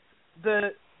that like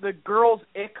the girl's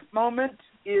ick moment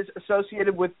is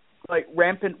associated with like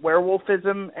rampant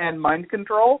werewolfism and mind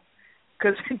control,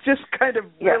 because it just kind of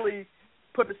really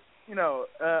put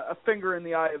a finger in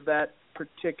the eye of that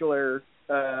particular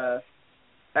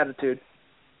attitude.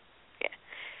 Yeah.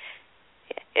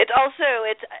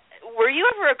 Were you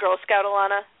ever a Girl Scout,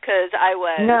 Elana? Because I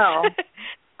was. No.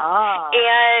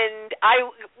 And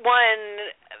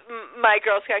my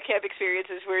Girl Scout camp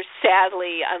experiences were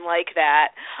sadly unlike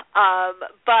that.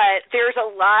 But there's a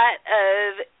lot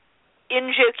of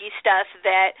in-jokey stuff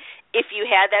that if you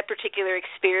had that particular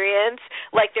experience,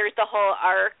 like there's the whole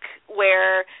arc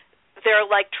where they're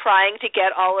like trying to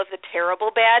get all of the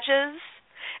terrible badges,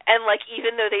 and like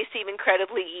even though they seem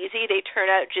incredibly easy, they turn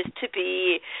out just to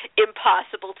be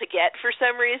impossible to get for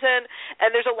some reason.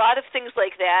 And there's a lot of things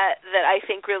like that I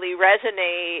think really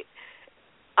resonate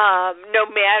no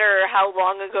matter how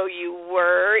long ago you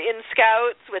were in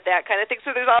Scouts with that kind of thing.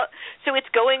 So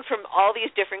it's going from all these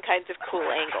different kinds of cool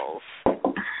angles.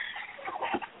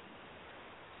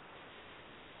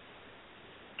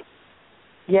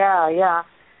 Yeah.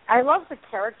 I love the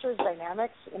characters'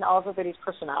 dynamics and all of everybody's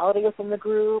personality within the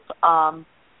group. I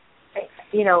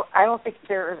don't think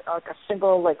there's like a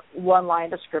single like one-line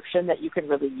description that you can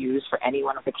really use for any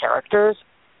one of the characters.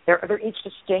 They're each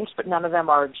distinct, but none of them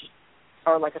are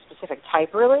like a specific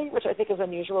type, really, which I think is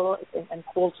unusual and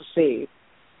cool to see.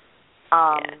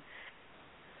 And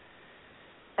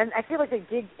I feel like they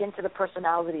dig into the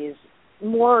personalities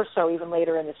more so even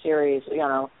later in the series.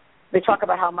 They talk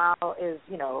about how Mal is,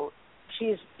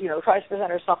 she's, tries to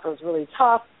present herself as really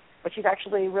tough, but she's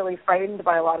actually really frightened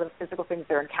by a lot of the physical things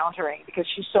they're encountering because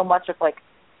she's so much of like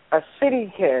a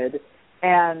city kid,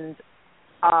 and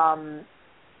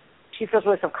she feels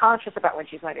really self-conscious about when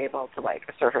she's not able to like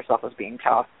assert herself as being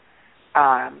tough.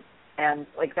 And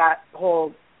like that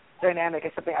whole dynamic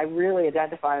is something I really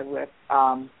identify with.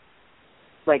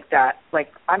 Like that, like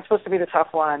I'm supposed to be the tough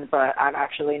one, but I'm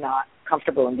actually not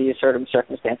comfortable in these certain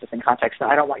circumstances and contexts.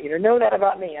 And I don't want you to know that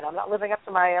about me, and I'm not living up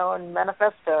to my own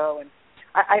manifesto. And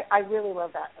I really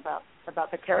love that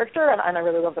about the character, and I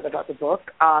really love that about the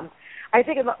book. I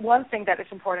think one thing that is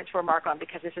important to remark on,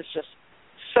 because this is just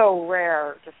so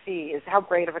rare to see, is how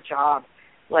great of a job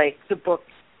like the book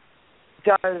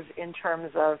does in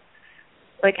terms of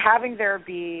like having there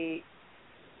be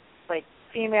like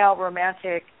female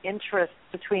romantic interest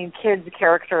between kids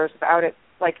characters about it,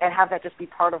 like, and have that just be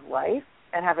part of life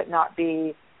and have it not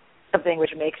be something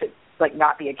which makes it like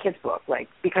not be a kid's book, like,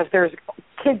 because there's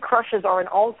kid crushes are in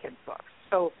all kids books,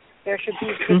 so there should be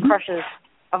kid crushes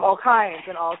of all kinds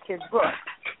in all kids books.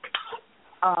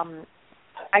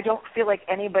 I don't feel like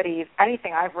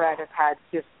anything I've read has had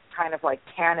this kind of like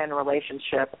canon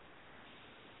relationship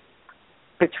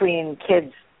between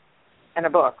kids and a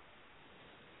book.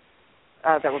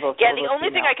 That were both the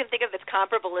only thing I can think of that's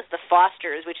comparable is The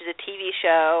Fosters, which is a TV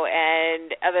show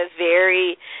and of a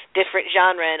very different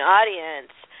genre and audience.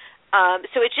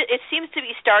 So it seems to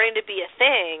be starting to be a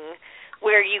thing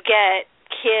where you get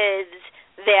kids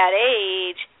that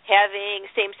age having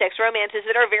same-sex romances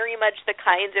that are very much the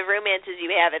kinds of romances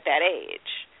you have at that age,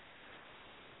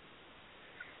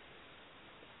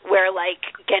 where like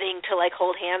getting to like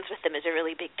hold hands with them is a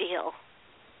really big deal.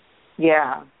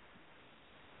 Yeah.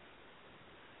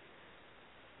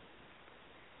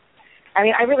 I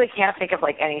mean, I really can't think of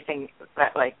like anything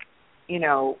that like, in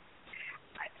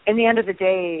the end of the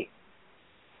day,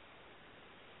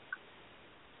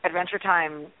 Adventure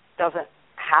Time doesn't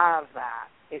have that.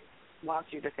 It wants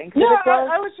you to think that it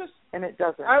does, and it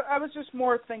doesn't. I was just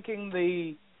more thinking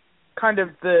the kind of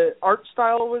the art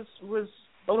style was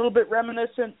a little bit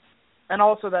reminiscent, and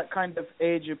also that kind of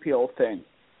age appeal thing.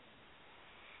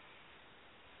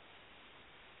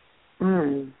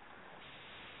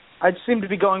 I seem to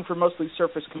be going for mostly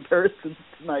surface comparisons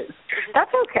tonight.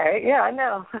 That's okay. Yeah, I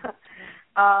know.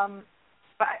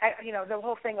 But the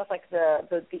whole thing with like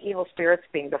the evil spirits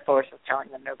being the force of telling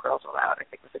them no girls allowed, I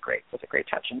think was a great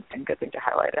touch and good thing to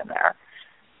highlight in there.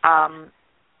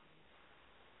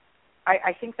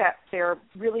 I think that they're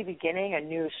really beginning a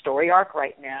new story arc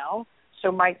right now.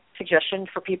 So my suggestion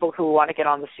for people who want to get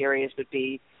on the series would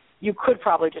be you could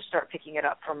probably just start picking it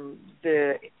up from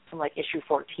like issue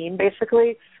 14,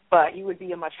 basically. But you would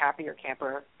be a much happier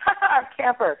camper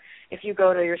if you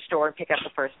go to your store and pick up the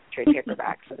first trade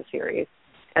paperbacks of the series,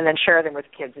 and then share them with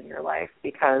kids in your life.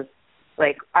 Because,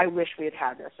 like, I wish we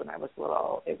had this when I was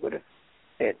little.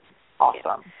 It's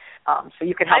awesome. So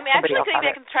you can help. I'm actually going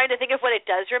back and trying to think of what it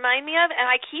does remind me of,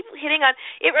 and I keep hitting on.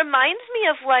 It reminds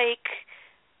me of like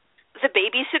the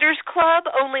Babysitter's Club.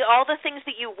 Only all the things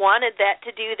that you wanted that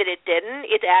to do that it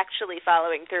didn't, it's actually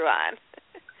following through on.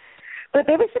 But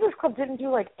Babysitter's Club didn't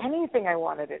do like anything I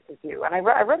wanted it to do, and I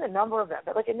read a number of them,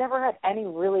 but like it never had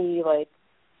anything really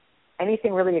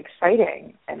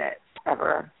exciting in it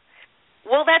ever.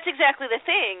 Well, that's exactly the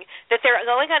thing, that they're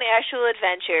going on actual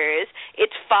adventures.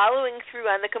 It's following through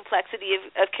on the complexity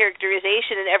of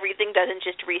characterization, and everything doesn't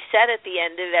just reset at the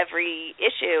end of every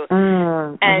issue.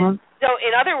 And so,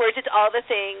 in other words, it's all the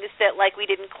things that, like, we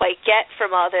didn't quite get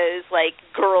from all those, like,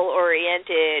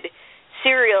 girl-oriented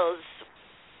serials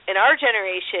in our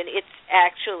generation. It's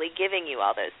actually giving you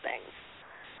all those things.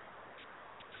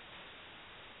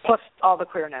 Plus all the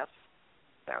queerness.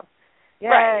 So, yay.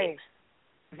 Right.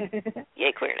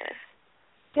 Yay, queerness.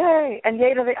 Yay. And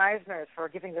yay to the Eisners for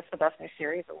giving this the Best New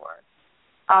Series award.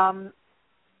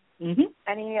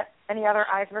 Any other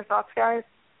Eisner thoughts, guys?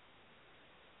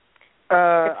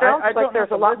 It sounds like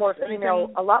there's a lot more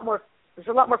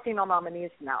female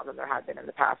nominees now than there had been in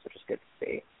the past, which is good to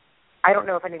see. I don't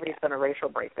know if anybody's done a racial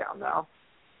breakdown, though.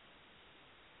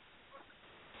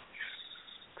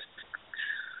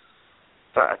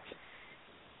 But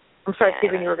I'm sorry,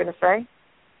 Stephen, you were going to say?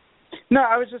 No,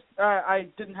 I was just, I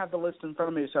didn't have the list in front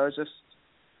of me, so I was just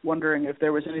wondering if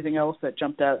there was anything else that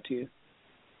jumped out to you.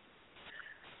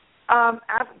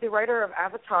 The writer of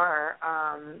Avatar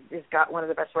has got one of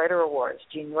the Best Writer Awards,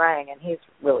 Gene Wang, and he's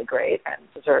really great and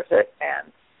deserves it,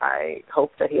 and I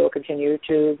hope that he will continue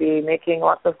to be making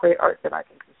lots of great art that I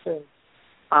can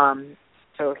consume.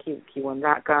 So he won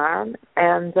that guy.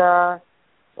 And,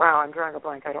 wow, I'm drawing a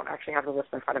blank. I don't actually have the list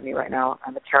in front of me right now.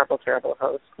 I'm a terrible, terrible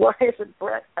host. Why isn't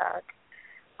Brett back?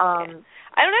 I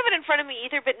don't have it in front of me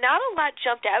either, but not a lot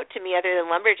jumped out to me other than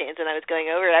Lumberjanes when I was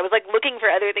going over it. I was, like, looking for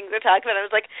other things to talk about. I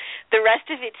was like, the rest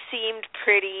of it seemed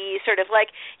pretty sort of like,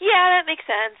 yeah, that makes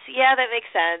sense. Yeah, that makes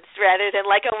sense, rather than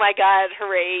like, oh, my God,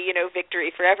 hooray,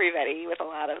 victory for everybody with a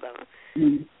lot of them.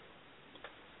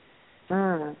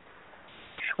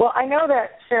 Well, I know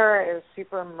that Sarah is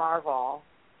super Marvel.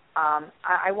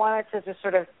 I wanted to just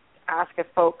sort of ask if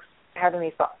folks have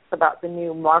any thoughts about the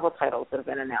new Marvel titles that have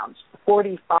been announced.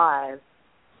 45,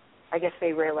 I guess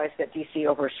they realized that DC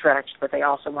overstretched, but they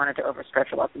also wanted to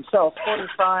overstretch a lot themselves.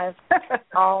 45,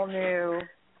 all new,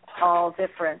 all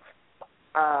different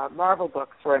Marvel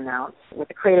books were announced, with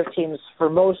the creative teams for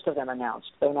most of them announced,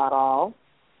 though not all.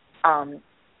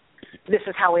 This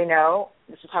is how we know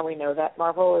that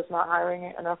Marvel is not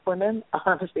hiring enough women,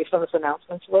 just based on this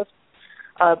announcements list.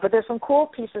 But there's some cool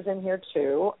pieces in here,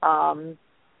 too.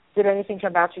 Did anything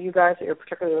jump out to you guys that you're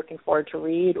particularly looking forward to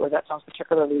read, or that sounds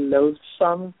particularly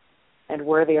loathsome and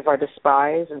worthy of our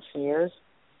despise and sneers?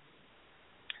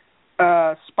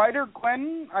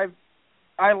 Spider-Gwen,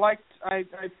 I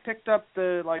picked up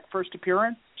the first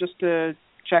appearance just to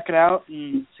check it out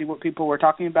and see what people were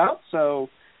talking about, so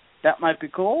that might be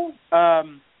cool.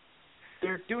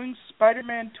 They're doing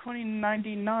Spider-Man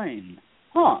 2099.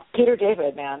 Peter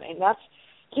David, man, and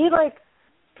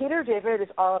Peter David is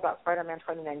all about Spider-Man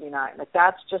 2099. Like,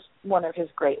 that's just one of his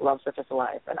great loves of his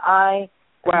life. And I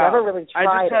never really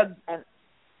tried it.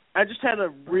 I just had a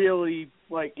really,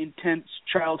 intense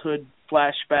childhood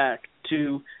flashback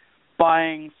to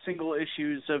buying single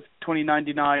issues of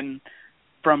 2099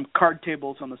 from card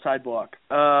tables on the sidewalk.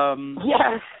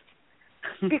 Yes,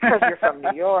 because you're from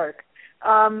New York.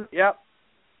 Yep.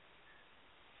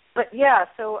 But, yeah,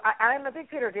 so I'm a big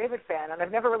Peter David fan, and I've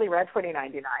never really read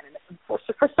 2099. And for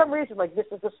some reason, this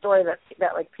is a story that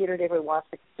Peter David wants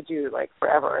to do,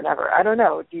 forever and ever. I don't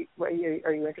know. Are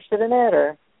you interested in it,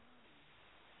 or?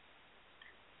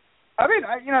 I mean,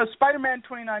 Spider-Man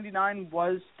 2099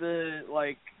 was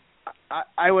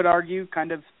I would argue,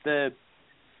 kind of the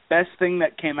best thing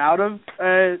that came out of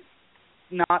a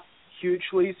not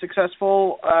hugely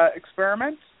successful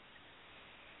experiment.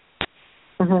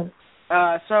 Mm-hmm.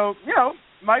 So,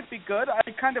 might be good. I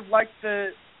kind of like the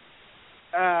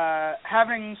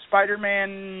having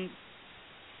Spider-Man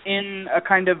in a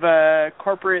kind of a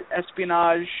corporate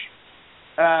espionage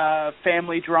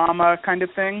family drama kind of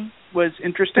thing was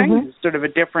interesting. Mm-hmm. Sort of a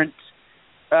different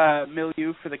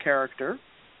milieu for the character.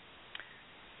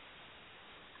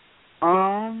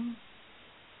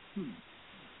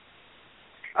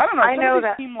 I don't know. I know some of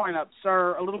that these team lineups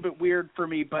are a little bit weird for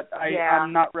me, but Yeah.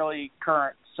 I'm not really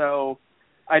current, so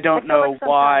I don't I feel know like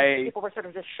why. People were sort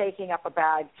of just shaking up a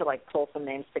bag to like pull some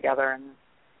names together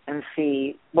and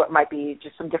see what might be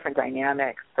just some different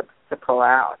dynamics to pull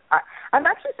out. I'm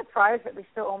actually surprised that we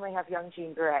still only have young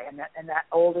Jean Grey and that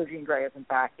older Jean Grey isn't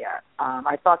back yet.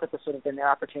 I thought that this would have been their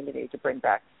opportunity to bring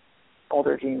back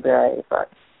older Jean Grey,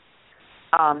 but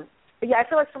yeah, I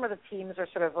feel like some of the teams are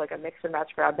sort of like a mix and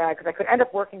match grab bag because I could end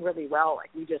up working really well.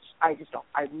 Like we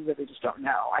really just don't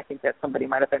know. I think that somebody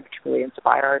might have been particularly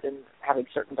inspired in having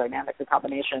certain dynamics and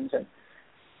combinations, and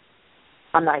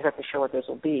I'm not exactly sure what those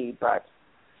will be. But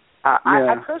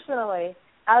I personally,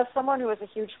 as someone who is a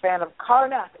huge fan of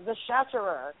Karnak the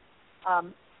Shatterer,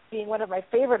 being one of my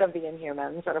favorite of the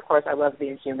Inhumans, and of course I love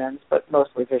the Inhumans, but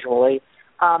mostly visually,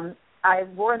 I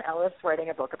Warren Ellis writing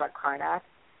a book about Karnak.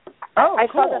 I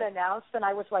cool. saw that announced, and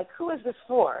I was like, who is this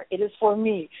for? It is for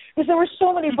me. Because there were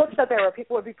so many books out there where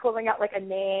people would be pulling out, like, a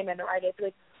name, and I'd be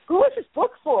like, who is this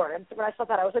book for? And when I saw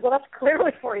that, I was like, well, that's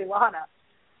clearly for Elana.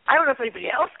 I don't know if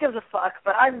anybody else gives a fuck,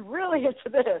 but I'm really into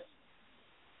this.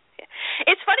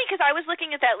 It's funny because I was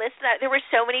looking at that list and there were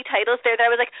so many titles there that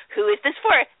I was like, who is this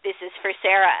for? This is for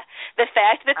Sarah. The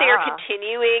fact that they are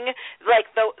continuing like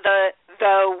the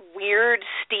weird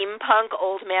steampunk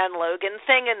old man Logan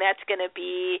thing, and that's going to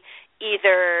be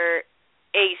either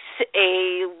a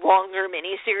longer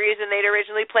miniseries than they'd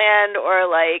originally planned or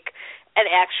like an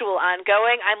actual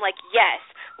ongoing. I'm like, yes.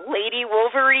 Lady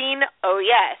Wolverine, oh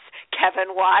yes.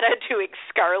 Kevin Wada doing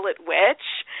Scarlet Witch.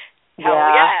 Hell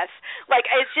yes. Like,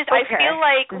 it's just, I feel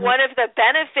like one of the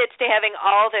benefits to having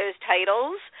all those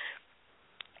titles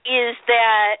is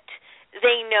that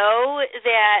they know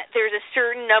that there's a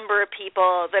certain number of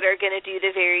people that are going to do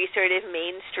the very sort of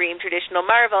mainstream traditional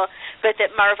Marvel, but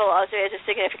that Marvel also has a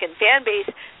significant fan base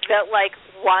that, like,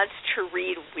 wants to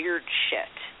read weird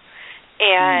shit.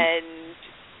 And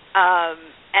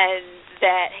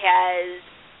that has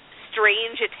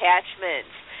strange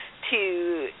attachments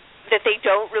to that they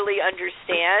don't really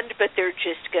understand, but they're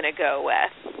just going to go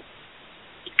with.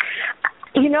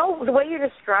 You know, the way you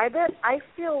describe it, I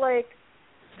feel like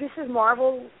this is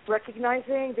Marvel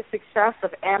recognizing the success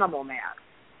of Animal Man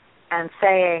and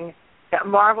saying that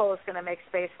Marvel is going to make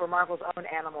space for Marvel's own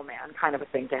Animal Man kind of a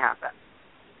thing to happen.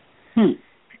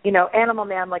 You know, Animal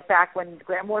Man, like back when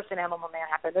Grant Morrison Animal Man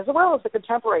happened, as well as the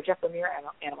contemporary Jeff Lemire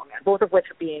Animal Man, both of which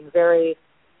are being very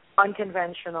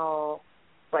unconventional,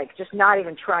 like just not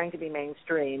even trying to be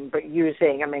mainstream, but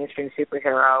using a mainstream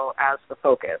superhero as the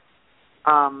focus.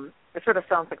 It sort of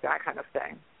sounds like that kind of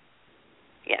thing.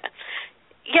 Yeah.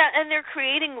 Yeah, and they're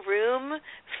creating room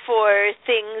for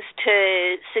things to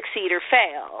succeed or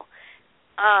fail.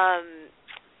 And,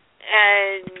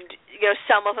 you know,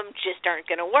 some of them just aren't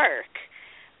going to work.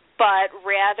 But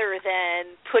rather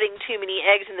than putting too many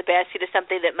eggs in the basket of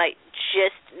something that might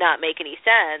just not make any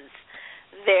sense,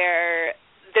 they're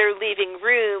leaving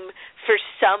room for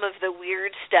some of the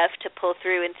weird stuff to pull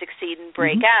through and succeed and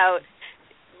break out,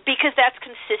 because that's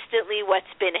consistently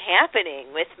what's been happening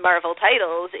with Marvel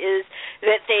titles, is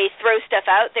that they throw stuff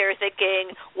out there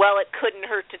thinking, well, it couldn't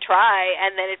hurt to try,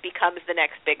 and then it becomes the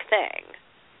next big thing.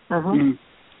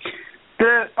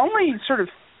 The only sort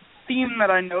of theme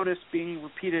that I noticed being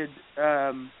repeated,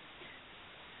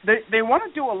 they want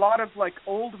to do a lot of like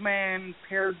old man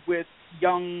paired with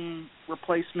young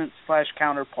replacement /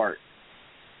 counterpart.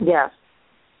 Yes.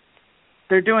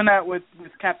 They're doing that with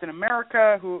Captain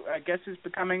America, who I guess is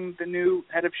becoming the new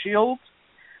head of S.H.I.E.L.D.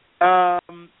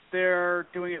 They're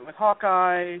doing it with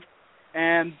Hawkeye,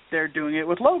 and they're doing it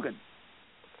with Logan.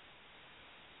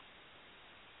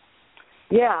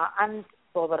 Yeah, I'm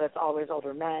told that it's always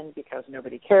older men because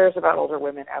nobody cares about older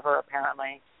women ever,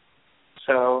 apparently.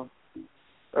 So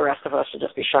the rest of us should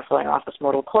just be shuffling off this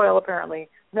mortal coil, apparently.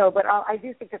 No, but I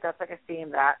do think that that's like a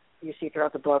theme that you see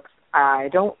throughout the books. I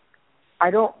don't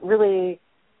really.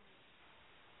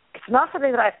 It's not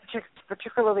something that I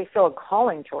particularly feel a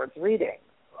calling towards reading,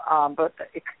 but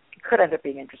it could end up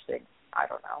being interesting. I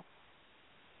don't know.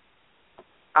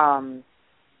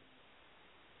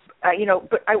 You know,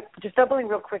 but just doubling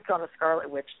real quick on the Scarlet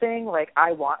Witch thing, like,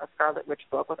 I want a Scarlet Witch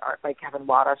book with art by Kevin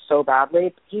Wada so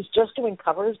badly. He's just doing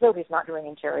covers, though. He's not doing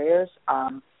interiors,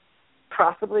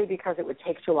 possibly because it would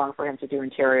take too long for him to do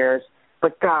interiors.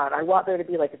 But, God, I want there to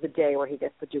be, like, the day where he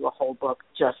gets to do a whole book,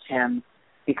 just him,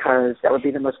 because that would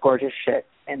be the most gorgeous shit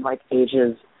in, like,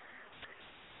 ages.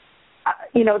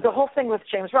 You know, the whole thing with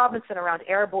James Robinson around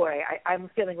Airboy, I'm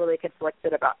feeling really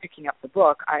conflicted about picking up the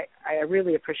book. I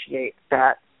really appreciate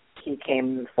that he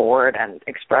came forward and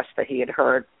expressed that he had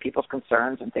heard people's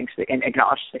concerns and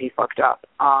acknowledged that he fucked up.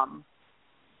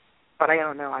 but I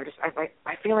don't know.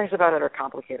 My feelings about it are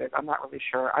complicated. I'm not really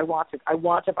sure. I want to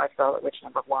buy Scarlet Witch #1.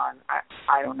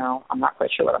 I don't know. I'm not quite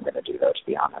sure what I'm going to do, though, to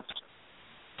be honest.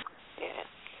 Yeah.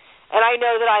 And I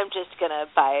know that I'm just going to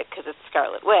buy it because it's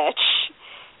Scarlet Witch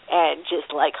and just,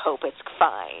 like, hope it's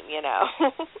fine, you know?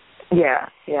 Yeah.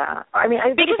 I mean,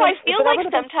 because I feel like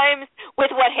sometimes with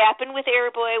what happened with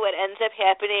Airboy, what ends up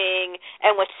happening,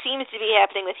 and what seems to be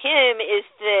happening with him is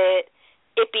that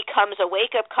it becomes a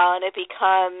wake-up call, and it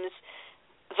becomes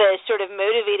the sort of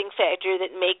motivating factor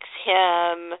that makes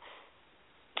him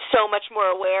so much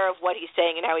more aware of what he's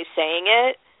saying and how he's saying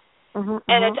it. Mm-hmm,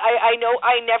 and I know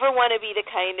I never want to be the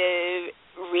kind of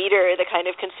reader, the kind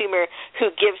of consumer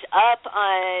who gives up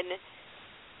on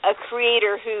a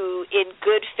creator who, in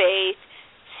good faith,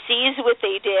 sees what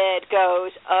they did,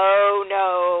 goes, oh,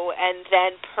 no, and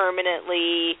then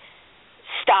permanently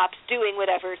stops doing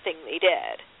whatever thing they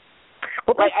did.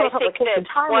 Well, I think that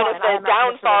one of the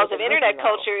downfalls of Internet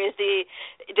culture is the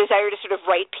desire to sort of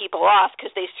write people off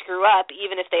because they screw up,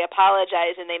 even if they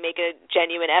apologize and they make a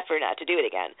genuine effort not to do it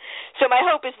again. So my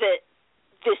hope is that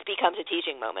this becomes a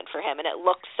teaching moment for him, and it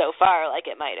looks so far like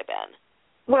it might have been.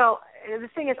 Well, the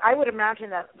thing is, I would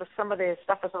imagine that some of the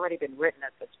stuff has already been written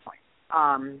at this point.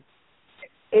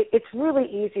 It's really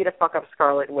easy to fuck up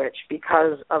Scarlet Witch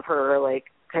because of her,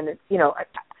 like, kind of, you know,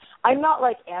 I'm not,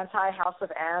 like, anti-House of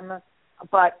M,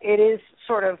 but it is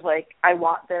sort of like I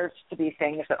want there to be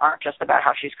things that aren't just about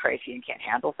how she's crazy and can't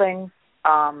handle things.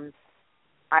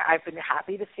 I've been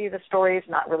happy to see the stories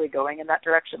not really going in that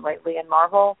direction lately in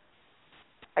Marvel.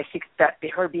 I think that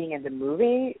her being in the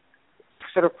movie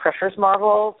sort of pressures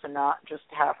Marvel to not just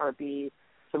have her be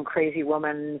some crazy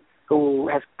woman who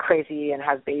has crazy and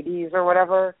has babies or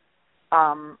whatever.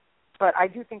 But I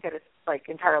do think that it's, like,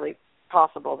 entirely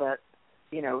possible that,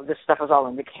 you know, this stuff is all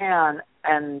in the can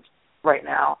and right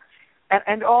now,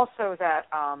 and also that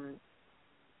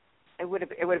it would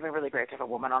have been really great to have a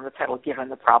woman on the title given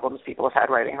the problems people have had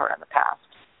writing her in the past.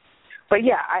 But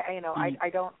yeah, I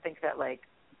don't think that, like,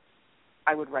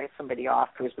 I would write somebody off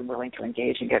who's been willing to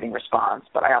engage in getting response.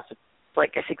 But I also,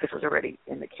 like, I think this was already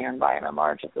in the can by and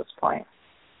large at this point.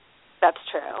 That's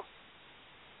true.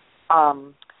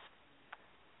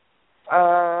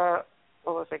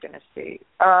 What was I going to say?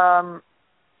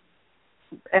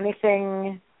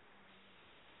 Anything?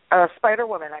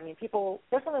 Spider-Woman. I mean, people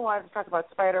definitely wanted to talk about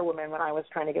Spider-Woman when I was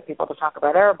trying to get people to talk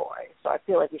about Airboy. So I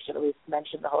feel like we should at least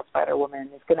mention the whole Spider-Woman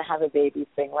is going to have a baby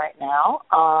thing right now.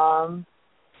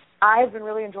 I've been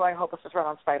really enjoying Hopeless's run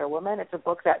on Spider-Woman. It's a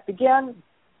book that began,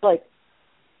 like,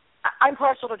 I'm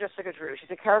partial to Jessica Drew.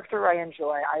 She's a character I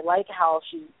enjoy. I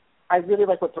really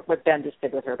like what Bendis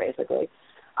did with her, basically.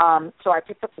 So I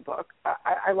picked up the book.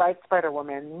 I liked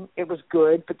Spider-Woman. It was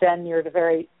good, but then near the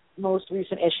very most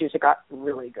recent issues, it got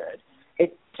really good.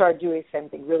 It started doing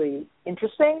something really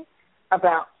interesting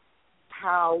about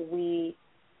how we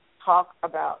talk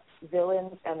about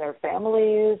villains and their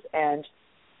families and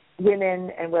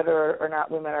women and whether or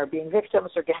not women are being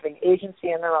victims or having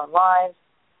agency in their own lives.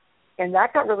 And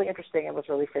that got really interesting and was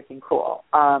really freaking cool.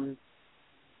 I'm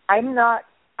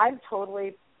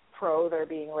totally pro there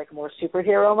being, like, more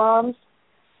superhero moms.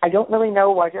 I don't really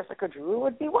know why Jessica Drew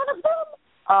would be one of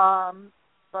them.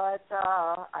 But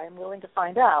I'm willing to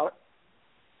find out.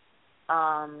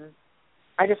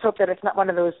 I just hope that it's not one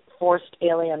of those forced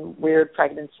alien weird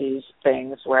pregnancies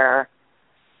things where,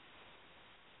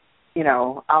 you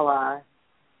know, a la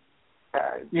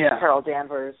Carol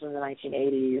Danvers in the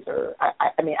 1980s. Or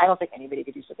I mean, I don't think anybody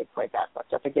could do something quite that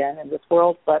fucked up again in this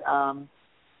world. But I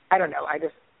don't know.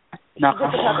 This is not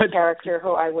the character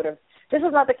who I would have. This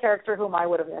is not the character whom I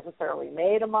would have necessarily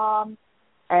made a mom,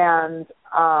 and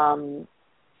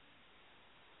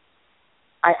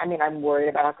I mean, I'm worried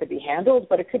about how it could be handled,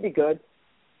 but it could be good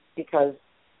because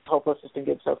Hopeless has been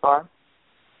good so far.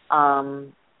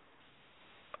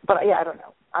 But yeah, I don't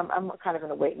know. I'm kind of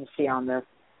going to wait and see on this.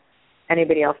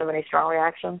 Anybody else have any strong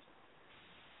reactions?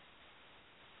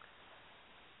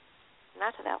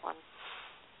 Not to that one.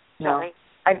 No. Sorry.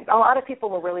 A lot of people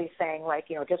were really saying, like,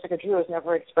 you know, Jessica Drew has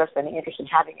never expressed any interest in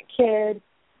having a kid,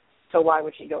 so why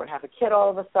would she go and have a kid all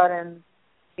of a sudden?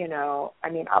 You know, I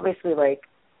mean, obviously, like,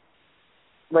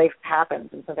 life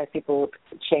happens, and sometimes people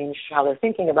change how they're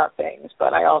thinking about things,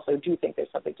 but I also do think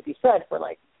there's something to be said for,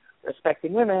 like,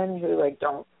 respecting women who, like,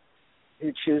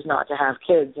 who choose not to have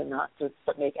kids and not to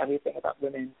make everything about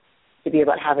women to be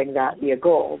about having that be a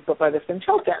goal. But by the same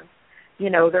token, you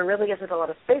know, there really isn't a lot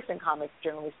of space in comics,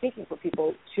 generally speaking, for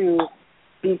people to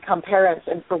become parents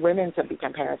and for women to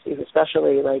become parents,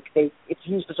 especially, like, it's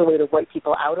used as a way to write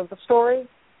people out of the story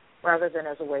rather than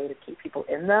as a way to keep people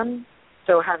in them.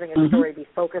 So having a story be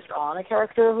focused on a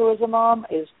character who is a mom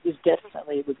is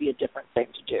definitely would be a different thing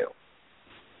to do.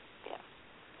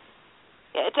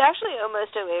 Yeah, it's actually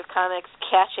almost a way of comics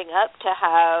catching up to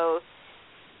how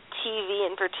TV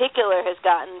in particular has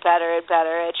gotten better and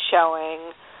better at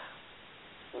showing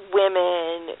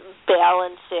women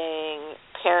balancing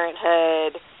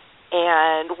parenthood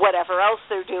and whatever else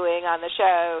they're doing on the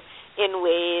show in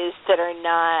ways that are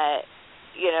not,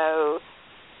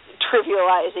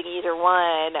 trivializing either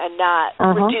one and not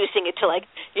reducing it to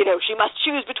she must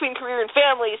choose between career and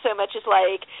family so much as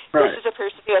this is a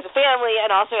person who has a family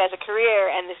and also has a career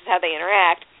and this is how they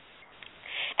interact.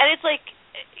 And it's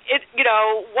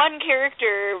one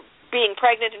character being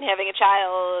pregnant and having a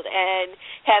child and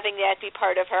having that be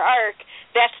part of her arc,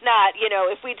 that's not,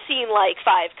 if we'd seen 5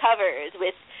 covers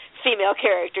with female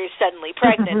characters suddenly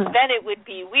pregnant, then it would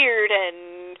be weird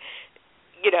and,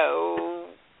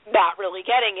 not really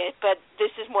getting it, but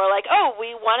this is more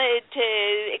we wanted to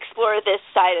explore this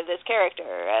side of this character,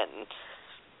 and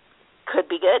could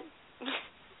be good.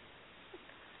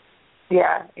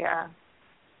 Yeah.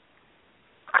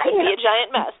 Could be a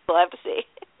giant mess. We'll have to see.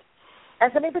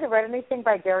 Has anybody read anything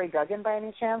by Gary Duggan by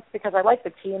any chance? Because I like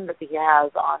the team that he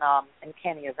has on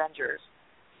Uncanny Avengers,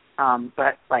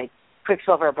 but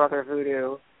Quicksilver, Brother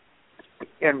Voodoo,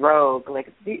 and Rogue,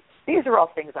 these are all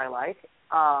things I like.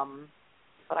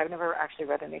 But I've never actually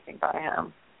read anything by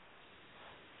him.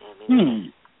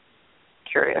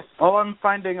 Curious. All I'm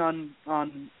finding on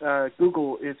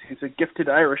Google is he's a gifted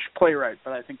Irish playwright,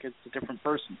 but I think it's a different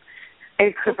person.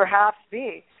 It could perhaps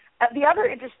be. The other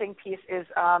interesting piece is,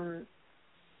 the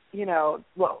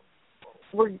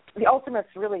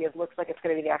Ultimates really looks like it's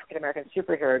going to be the African American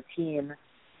superhero team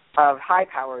of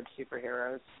high-powered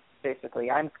superheroes.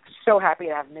 Basically, I'm so happy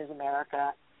to have Ms.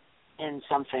 America in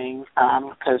something,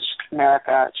 because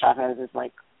America Chavez is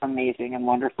amazing and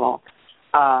wonderful.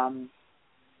 Al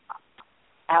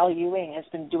Ewing has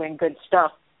been doing good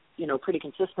stuff, pretty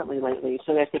consistently lately,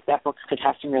 so I think that book could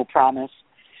have some real promise.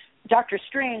 Doctor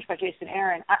Strange by Jason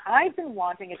Aaron. I've been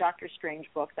wanting a Doctor Strange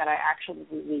book that I actually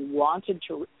really wanted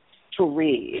to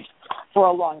read for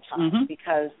a long time,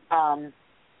 because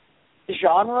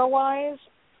genre-wise,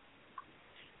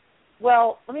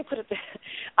 well, let me put it this.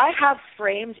 I have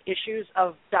framed issues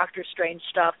of Doctor Strange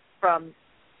stuff from,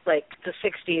 the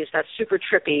 60s that's super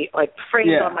trippy,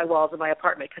 framed on my walls of my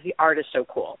apartment because the art is so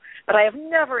cool. But I have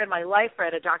never in my life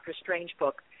read a Doctor Strange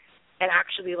book and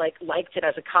actually, liked it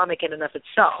as a comic in and of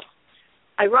itself.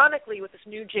 Ironically, with this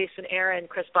new Jason Aaron,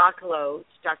 Chris Bacalo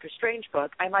Doctor Strange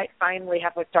book, I might finally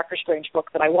have a Doctor Strange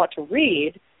book that I want to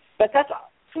read, but that's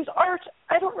whose art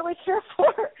I don't really care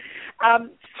for.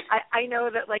 I know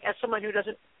that, as someone who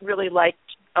doesn't really like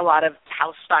a lot of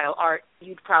house-style art,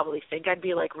 you'd probably think I'd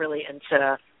be, really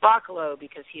into Bacalo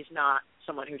because he's not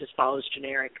someone who just follows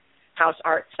generic house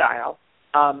art style.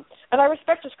 And I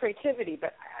respect his creativity,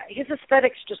 but his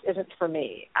aesthetics just isn't for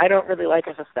me. I don't really like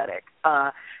his aesthetic.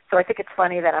 So I think it's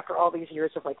funny that after all these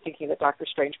years of, thinking that Doctor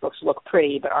Strange books look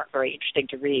pretty but aren't very interesting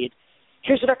to read,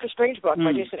 here's a Doctor Strange book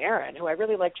by Jason Aaron, who I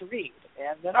really like to read,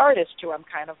 and an artist who I'm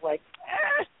kind of But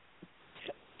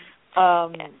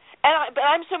I'm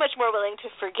so much more willing to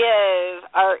forgive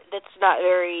art that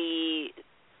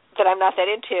I'm not that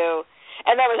into.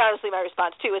 And that was honestly my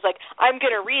response, too, was I'm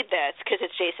going to read this because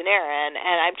it's Jason Aaron,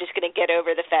 and I'm just going to get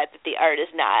over the fact that the art is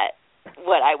not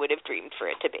what I would have dreamed for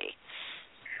it to be.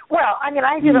 Well, I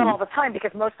do that all the time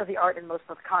because most of the art in most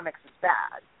of the comics is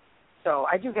bad. So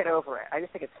I do get over it. I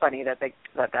just think it's funny that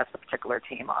that's the particular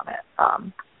team on it. But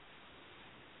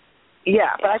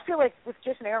I feel like with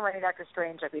Jason Aaron writing Doctor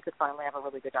Strange, we could finally have a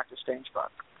really good Doctor Strange book,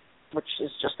 which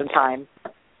is just in time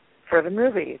for the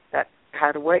movie that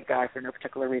had a white guy for no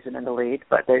particular reason in the lead.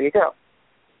 But there you go.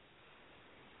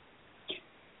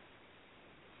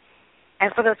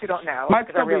 And for those who don't know, might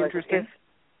still be interesting.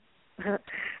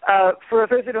 For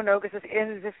those who don't know, because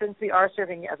since we are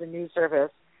serving as a news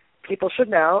service, people should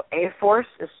know A-Force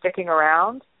is sticking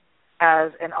around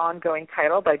as an ongoing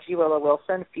title by G. Willow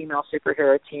Wilson, female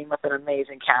superhero team with an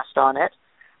amazing cast on it.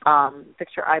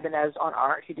 Victor Ibanez on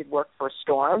art. He did work for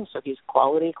Storm, so he's a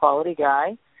quality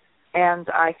guy. And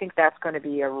I think that's going to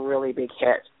be a really big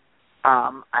hit.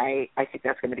 I think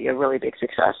that's going to be a really big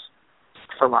success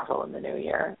for Marvel in the new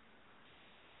year.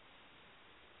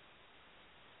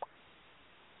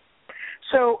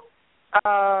 So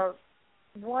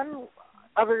one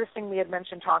other thing we had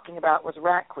mentioned talking about was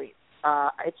Rat Queen.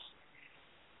 It's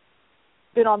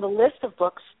been on the list of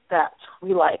books that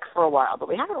we like for a while, but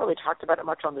we haven't really talked about it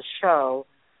much on the show.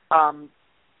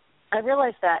 I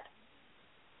realized that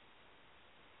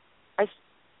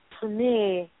for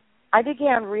me, I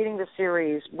began reading the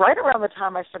series right around the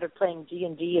time I started playing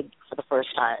D&D for the first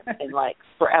time in, like,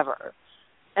 forever.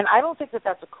 And I don't think that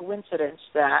that's a coincidence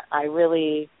that I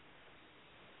really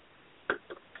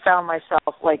found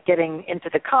myself, like, getting into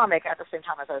the comic at the same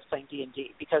time as I was playing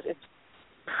D&D, because it's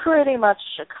pretty much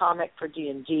a comic for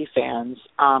D&D fans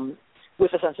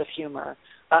with a sense of humor.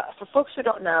 For folks who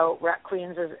don't know, Rat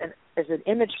Queens is an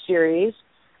image series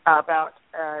about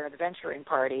an adventuring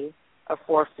party of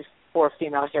four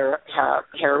female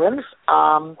heroines,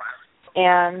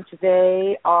 and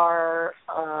they are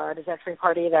an adventuring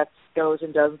party that goes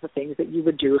and does the things that you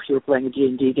would do if you were playing a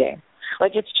D&D game.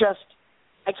 Like, it's just,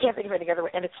 I can't think of any other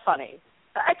way, and it's funny.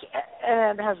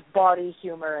 And it has body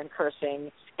humor and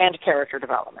cursing and character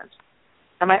development.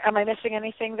 Am I missing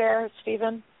anything there,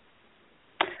 Stephen?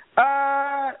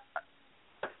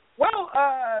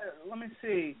 Let me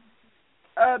see.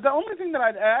 The only thing that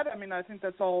I'd add, I mean, I think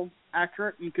that's all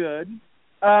accurate and good.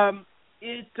 I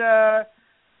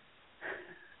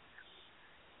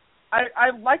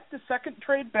liked the second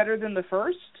trade better than the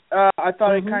first. I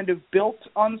thought it kind of built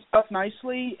on stuff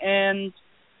nicely and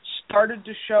started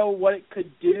to show what it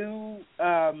could do.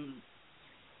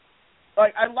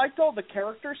 Like, I liked all the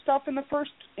character stuff in the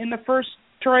first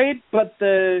trade, but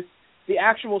the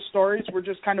actual stories were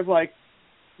just kind of like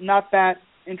not that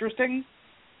interesting.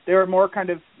 They were more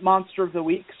kind of monster of the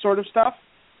week sort of stuff.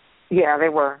 Yeah, they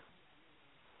were.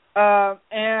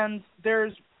 And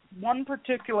there's one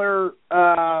particular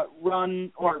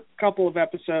run or couple of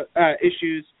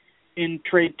issues in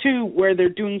Trade 2 where they're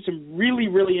doing some really,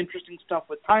 really interesting stuff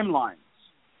with timelines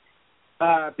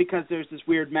because there's this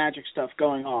weird magic stuff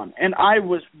going on. And I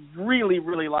was really,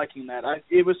 really liking that.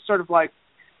 It was sort of like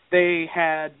they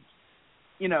had,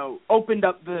 opened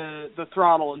up the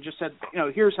throttle and just said,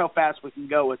 here's how fast we can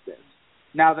go with this,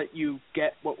 now that you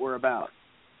get what we're about.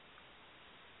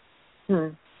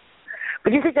 But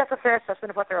do you think that's a fair assessment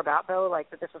of what they're about, though? Like,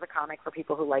 that this is a comic for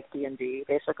people who like D&D,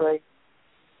 basically?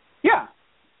 Yeah.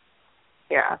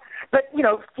 Yeah. But,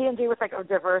 D&D with, like, a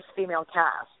diverse female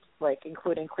cast, like,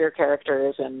 including queer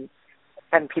characters and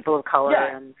people of color.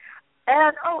 Yeah.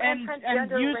 And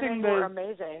transgender women were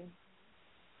amazing.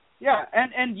 Yeah,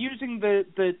 and using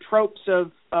the tropes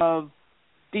of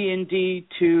D&D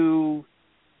to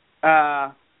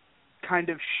kind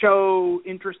of show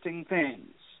interesting things.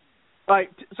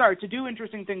 To do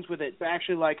interesting things with it, to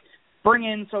actually, like, bring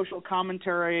in social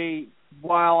commentary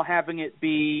while having it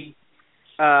be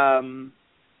kind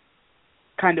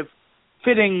of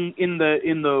fitting in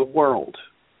the world.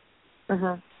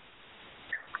 Mm-hmm.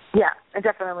 Yeah, it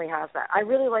definitely has that. I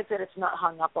really like that it's not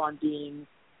hung up on being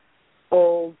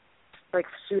old, like,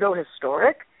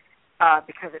 pseudo-historic,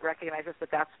 because it recognizes that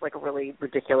that's, like, a really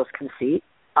ridiculous conceit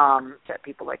that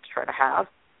people like to try to have.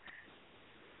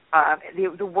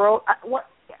 The world,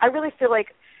 I really feel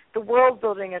like the world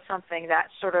building is something that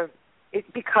sort of,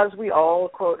 because we all,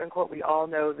 quote unquote, we all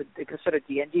know the sort of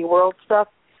D&D world stuff,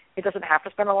 it doesn't have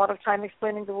to spend a lot of time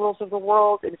explaining the rules of the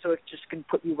world, and so it just can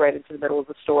put you right into the middle of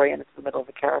the story and into the middle of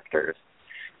the characters.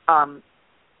 But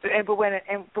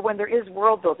when there is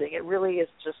world building, it really is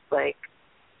just like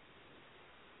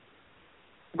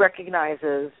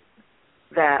recognizes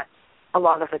that a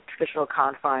lot of the traditional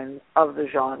confines of the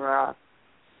genre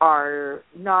are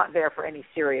not there for any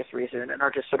serious reason and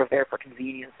are just sort of there for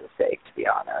convenience's sake, to be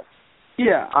honest.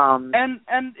 Yeah.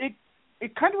 And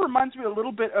it kind of reminds me a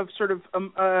little bit of sort of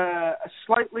a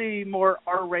slightly more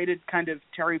R-rated kind of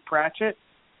Terry Pratchett,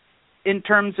 in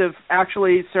terms of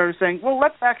actually sort of saying, well,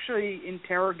 let's actually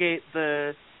interrogate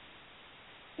why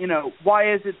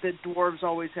is it that dwarves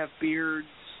always have beards?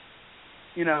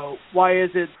 Why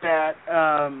is it that,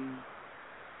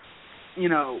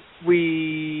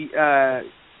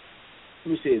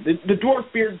 let me see, the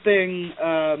dwarf beard thing,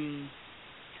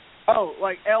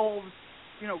 like elves,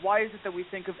 why is it that we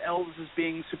think of elves as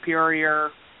being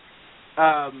superior?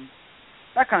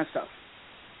 That kind of stuff.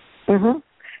 Mm-hmm.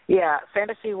 Yeah,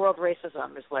 fantasy world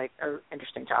racism is like an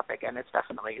interesting topic, and it's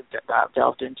definitely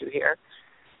delved into here.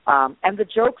 And the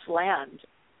jokes land,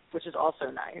 which is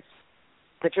also nice.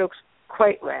 The jokes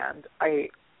quite land. I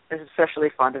am especially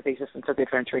fond of the existence of the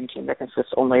adventuring team that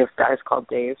consists only of guys called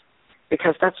Dave,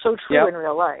 because that's so true in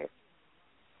real life.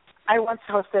 I once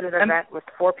hosted an event with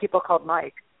 4 people called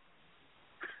Mike.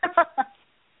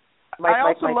 I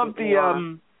also love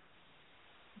the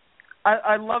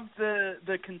I love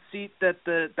the conceit that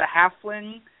the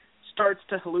halfling starts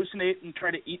to hallucinate and try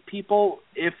to eat people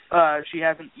if she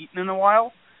hasn't eaten in a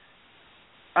while.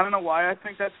 I don't know why I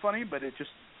think that's funny, but it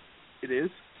is.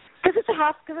 Because it's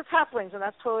halflings, and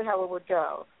that's totally how it would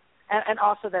go. And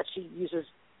also that she uses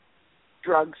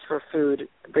drugs for food,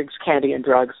 brings candy and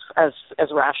drugs as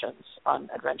rations on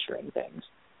adventuring things.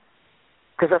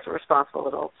 Because that's what responsible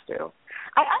adults do.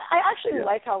 I actually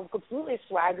like how completely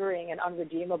swaggering and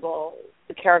unredeemable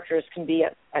the characters can be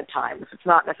at times. It's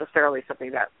not necessarily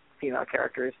something that female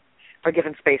characters are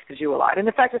given space to do a lot. And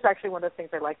in fact, it's actually one of the things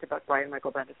I liked about Brian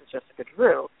Michael Bendis' Jessica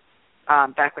Drew,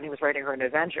 back when he was writing her in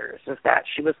Avengers, is that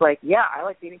she was like, yeah, I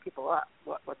like beating people up.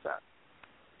 What's up?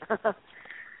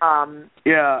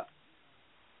 Yeah.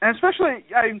 And especially,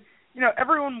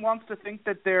 everyone wants to think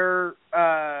that their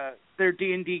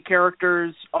D&D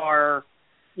characters are,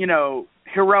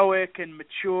 heroic and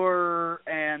mature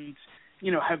and,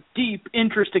 have deep,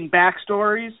 interesting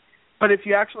backstories. But if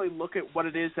you actually look at what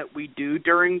it is that we do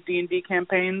during D&D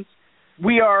campaigns,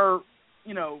 we are,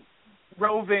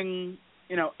 roving,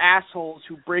 assholes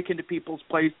who break into people's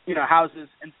houses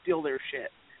and steal their shit.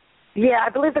 Yeah, I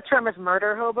believe the term is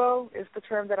murder hobo is the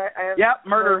term that I have. Yep,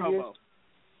 murder hobo.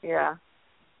 Yeah.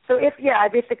 So if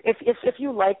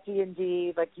you like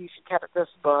D&D, like you should get this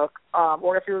book,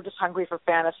 or if you're just hungry for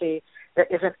fantasy that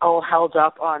isn't all held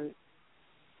up on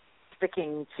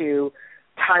sticking to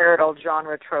tired old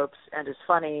genre tropes and is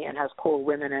funny and has cool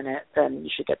women in it, then you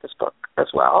should get this book as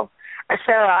well.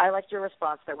 Sarah, I liked your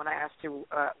response there when I asked you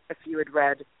if you had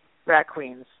read Rat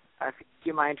Queens. Do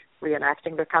you mind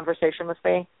reenacting the conversation with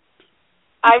me?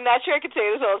 I'm not sure I could say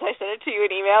it as well as I sent it to you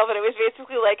in email, but it was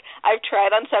basically like I've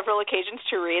tried on several occasions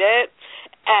to read it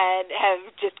and have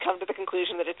just come to the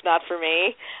conclusion that it's not for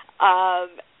me.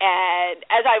 And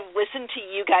as I've listened to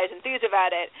you guys enthuse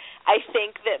about it, I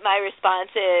think that my response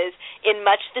is in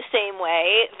much the same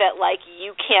way that, like,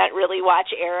 you can't really watch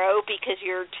Arrow because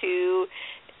your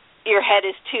head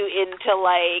is too into,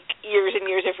 like, years and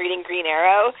years of reading Green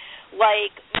Arrow.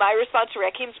 Like, my response to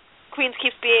Rat Queens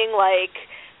keeps being, like,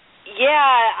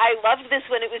 yeah, I loved this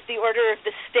when it was the Order of the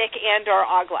Stick and or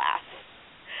Oglass.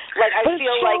 Like, I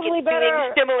feel like it's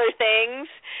doing similar things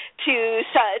to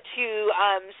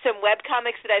some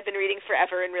webcomics that I've been reading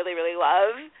forever and really, really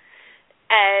love.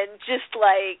 And just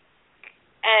like,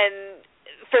 and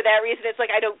for that reason, it's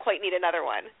like I don't quite need another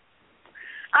one.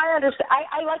 I understand.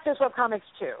 I like those webcomics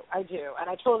too. I do. And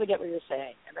I totally get what you're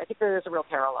saying. And I think there is a real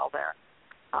parallel there.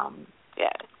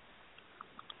 Yeah.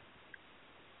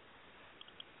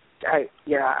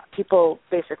 People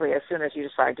basically, as soon as you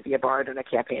decide to be a bard in a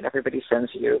campaign, everybody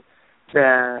sends you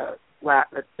the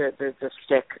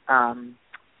stick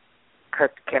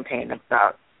campaign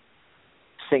about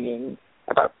singing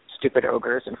about stupid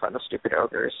ogres in front of stupid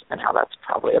ogres and how that's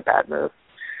probably a bad move.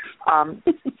 I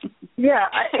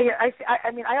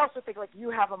mean, I also think like you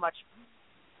have a much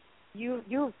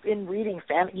you've been reading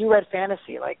you read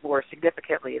fantasy like more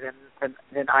significantly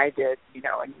than I did,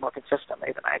 and more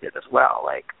consistently than I did as well,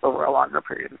 like over a longer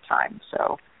period of time.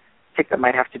 So I think that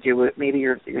might have to do with maybe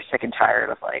you're sick and tired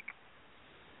of like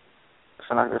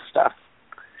some of this stuff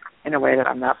in a way that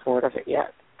I'm not bored of it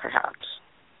yet, perhaps.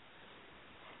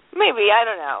 Maybe, I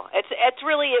don't know. It's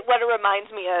really what it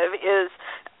reminds me of is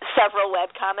several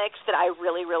webcomics that I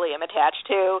really, really am attached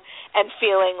to and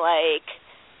feeling like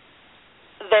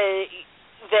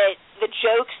the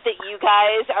jokes that you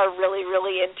guys are really,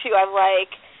 really into, I'm like,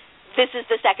 this is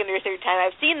the second or third time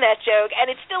I've seen that joke, and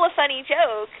it's still a funny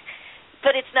joke,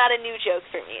 but it's not a new joke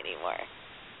for me anymore.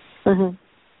 Mm-hmm.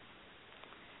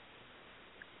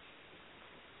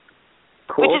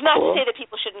 Cool, which is not to say that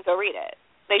people shouldn't go read it.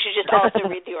 They should just also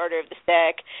read The Order of the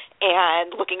Stick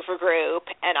and Looking for Group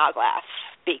and Oglass,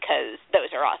 because those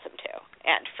are awesome too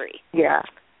and free. Yeah.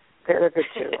 They're good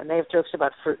too, and they have jokes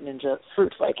about fruit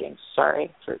Vikings.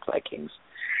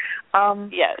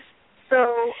 Yes.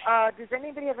 So, does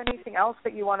anybody have anything else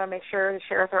that you want to make sure to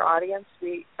share with our audience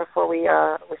before we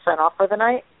sign off for the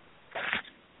night?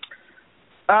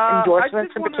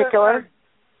 Endorsements in particular?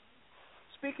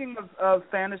 Speaking of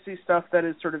fantasy stuff that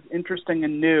is sort of interesting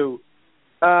and new,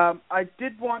 I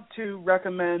did want to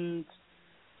recommend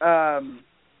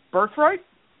Birthright.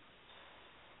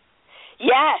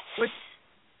 Yes.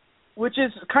 Which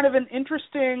is kind of an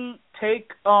interesting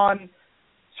take on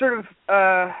sort of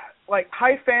like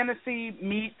high fantasy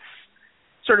meets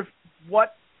sort of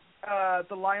what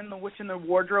The Lion, the Witch, and the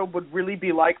Wardrobe would really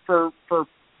be like for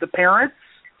the parents.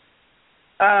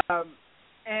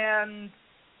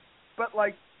 But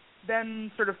like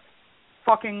then sort of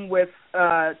fucking with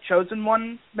Chosen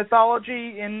One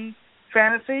mythology in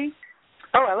fantasy.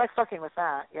 Oh, I like fucking with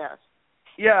that, yes.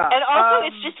 Yeah. And also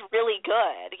it's just really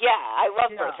good. Yeah, I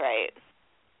love Birthright.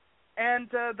 And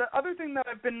the other thing that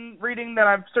I've been reading that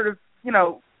I've sort of,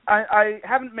 I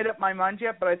haven't made up my mind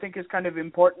yet, but I think is kind of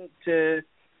important to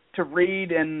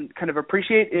read and kind of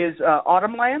appreciate is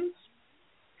Autumn Lands,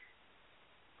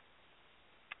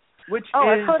 which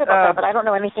I've heard about that, but I don't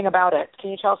know anything about it.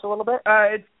 Can you tell us a little bit?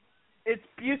 It's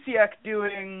Busiek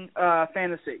doing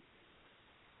fantasy.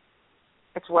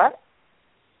 It's what?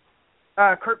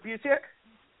 Kurt Busiek.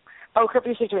 Oh, Kurt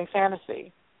Busiek doing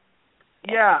fantasy.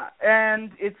 Yeah,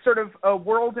 and it's sort of a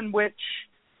world in which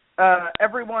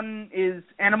everyone is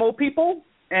animal people,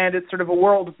 and it's sort of a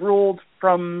world ruled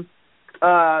from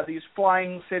these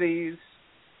flying cities,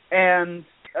 and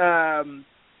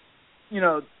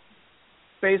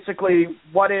basically,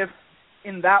 what if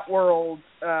in that world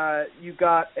you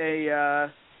got a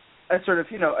sort of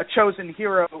a chosen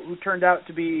hero who turned out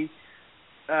to be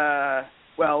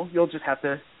you'll just have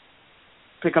to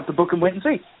pick up the book and wait and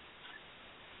see.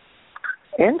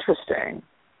 Interesting.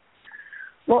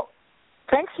 Well,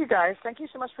 thanks, you guys. Thank you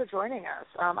so much for joining us.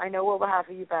 I know we'll have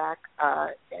you back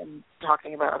and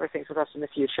talking about other things with us in the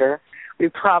future. We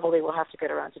probably will have to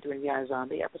get around to doing the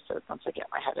iZombie episode once I get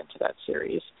my head into that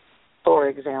series, for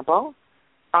example.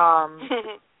 And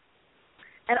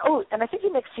I think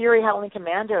you make Fury Howling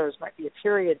Commandos might be a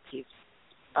period piece,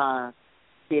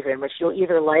 Stephen, which you'll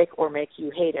either like or make you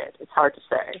hate it. It's hard to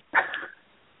say.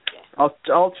 I'll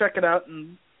check it out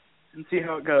and see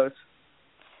how it goes.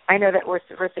 I know that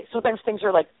sometimes things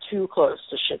are like too close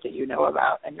to shit that you know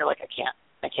about, and you're like, I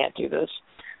can't do this.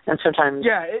 And sometimes,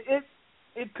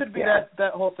 it could be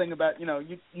that whole thing about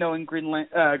knowing Green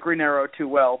Arrow too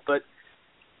well, but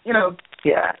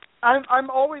I'm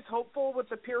always hopeful with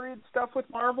the period stuff with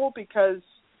Marvel because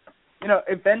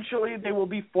eventually they will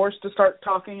be forced to start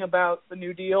talking about the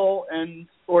New Deal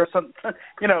or some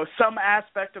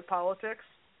aspect of politics.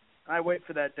 I wait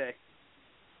for that day.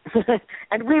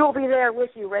 And we will be there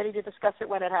with you, ready to discuss it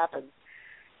when it happens.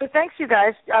 So thanks, you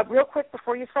guys. Real quick,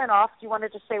 before you sign off, do you want to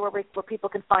just say where people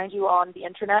can find you on the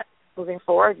Internet moving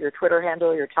forward, your Twitter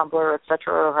handle, your Tumblr, et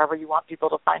cetera, or however you want people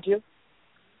to find you?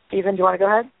 Stephen, do you want to go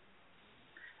ahead?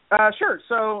 Sure.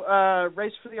 So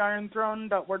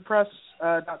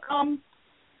raceforironThrone.wordpress.com.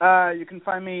 You can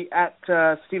find me at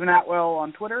Stephen Attewell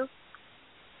on Twitter.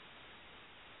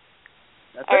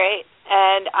 That's All right.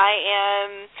 And I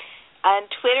am on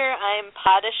Twitter. I'm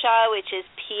Padishah, which is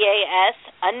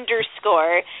PAS_DECHAT.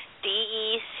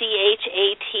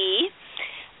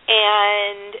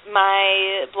 And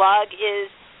my blog is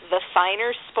The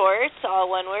Finer Sports, all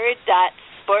one word,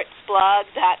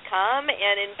 .sportsblog.com.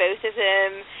 And in both of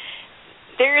them,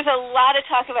 there's a lot of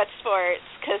talk about sports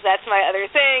because that's my other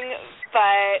thing,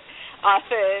 but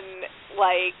often,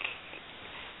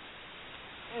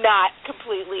 not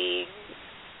completely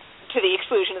to the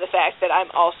exclusion of the fact that I'm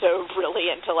also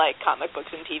really into, comic books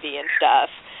and TV and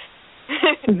stuff.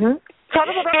 Mm-hmm.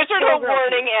 There's sort of a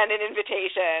warning and an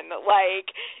invitation.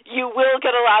 You will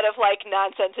get a lot of,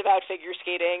 nonsense about figure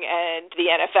skating and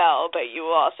the NFL, but you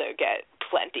will also get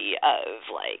plenty of,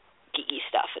 geeky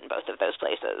stuff in both of those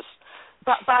places.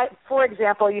 But for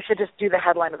example, you should just do the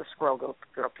headline of the Squirrel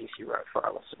Girl piece you wrote for our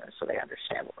listeners so they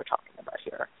understand what we're talking about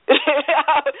here.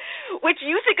 Which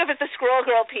you think of as the Squirrel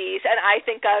Girl piece, and I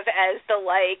think of as the,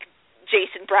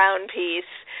 Jason Brown piece,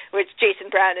 which Jason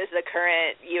Brown is the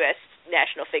current U.S.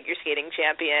 national figure skating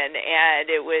champion, and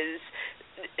it was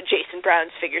Jason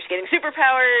Brown's figure skating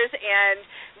superpowers, and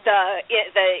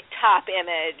the top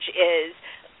image is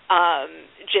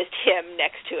just him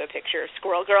next to a picture of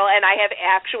Squirrel Girl, and I have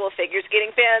actual figure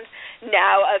skating fans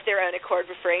now of their own accord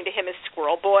referring to him as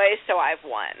Squirrel Boy, so I've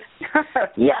won.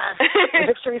 Yeah.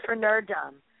 Victory for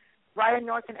nerddom. Ryan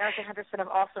North and Erica Henderson have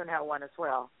also now won as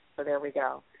well, so there we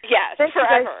go. Yes, Thank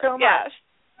forever. you guys so much. Yes.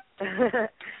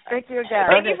 Thank you again.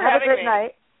 Thank you for having me. Have a good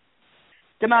night.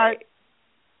 Good night.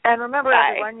 And remember,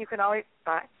 Bye. everyone, you can always...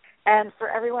 Bye. And for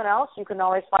everyone else, you can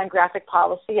always find Graphic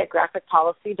Policy at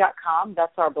graphicpolicy.com.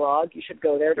 That's our blog. You should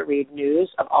go there to read news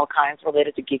of all kinds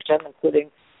related to geekdom, including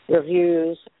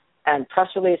reviews and press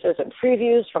releases and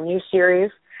previews from new series.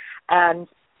 And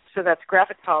so that's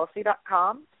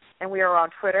graphicpolicy.com. And we are on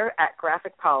Twitter at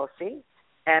Graphic Policy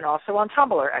and also on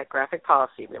Tumblr at Graphic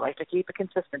Policy. We like to keep it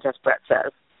consistent, as Brett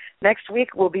says. Next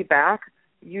week, we'll be back,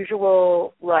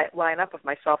 usual lineup of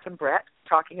myself and Brett,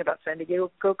 talking about San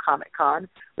Diego Comic-Con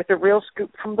with a real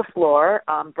scoop from the floor.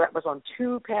 Brett was on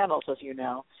 2 panels, as you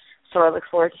know, so I look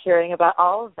forward to hearing about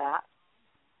all of that.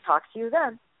 Talk to you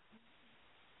then.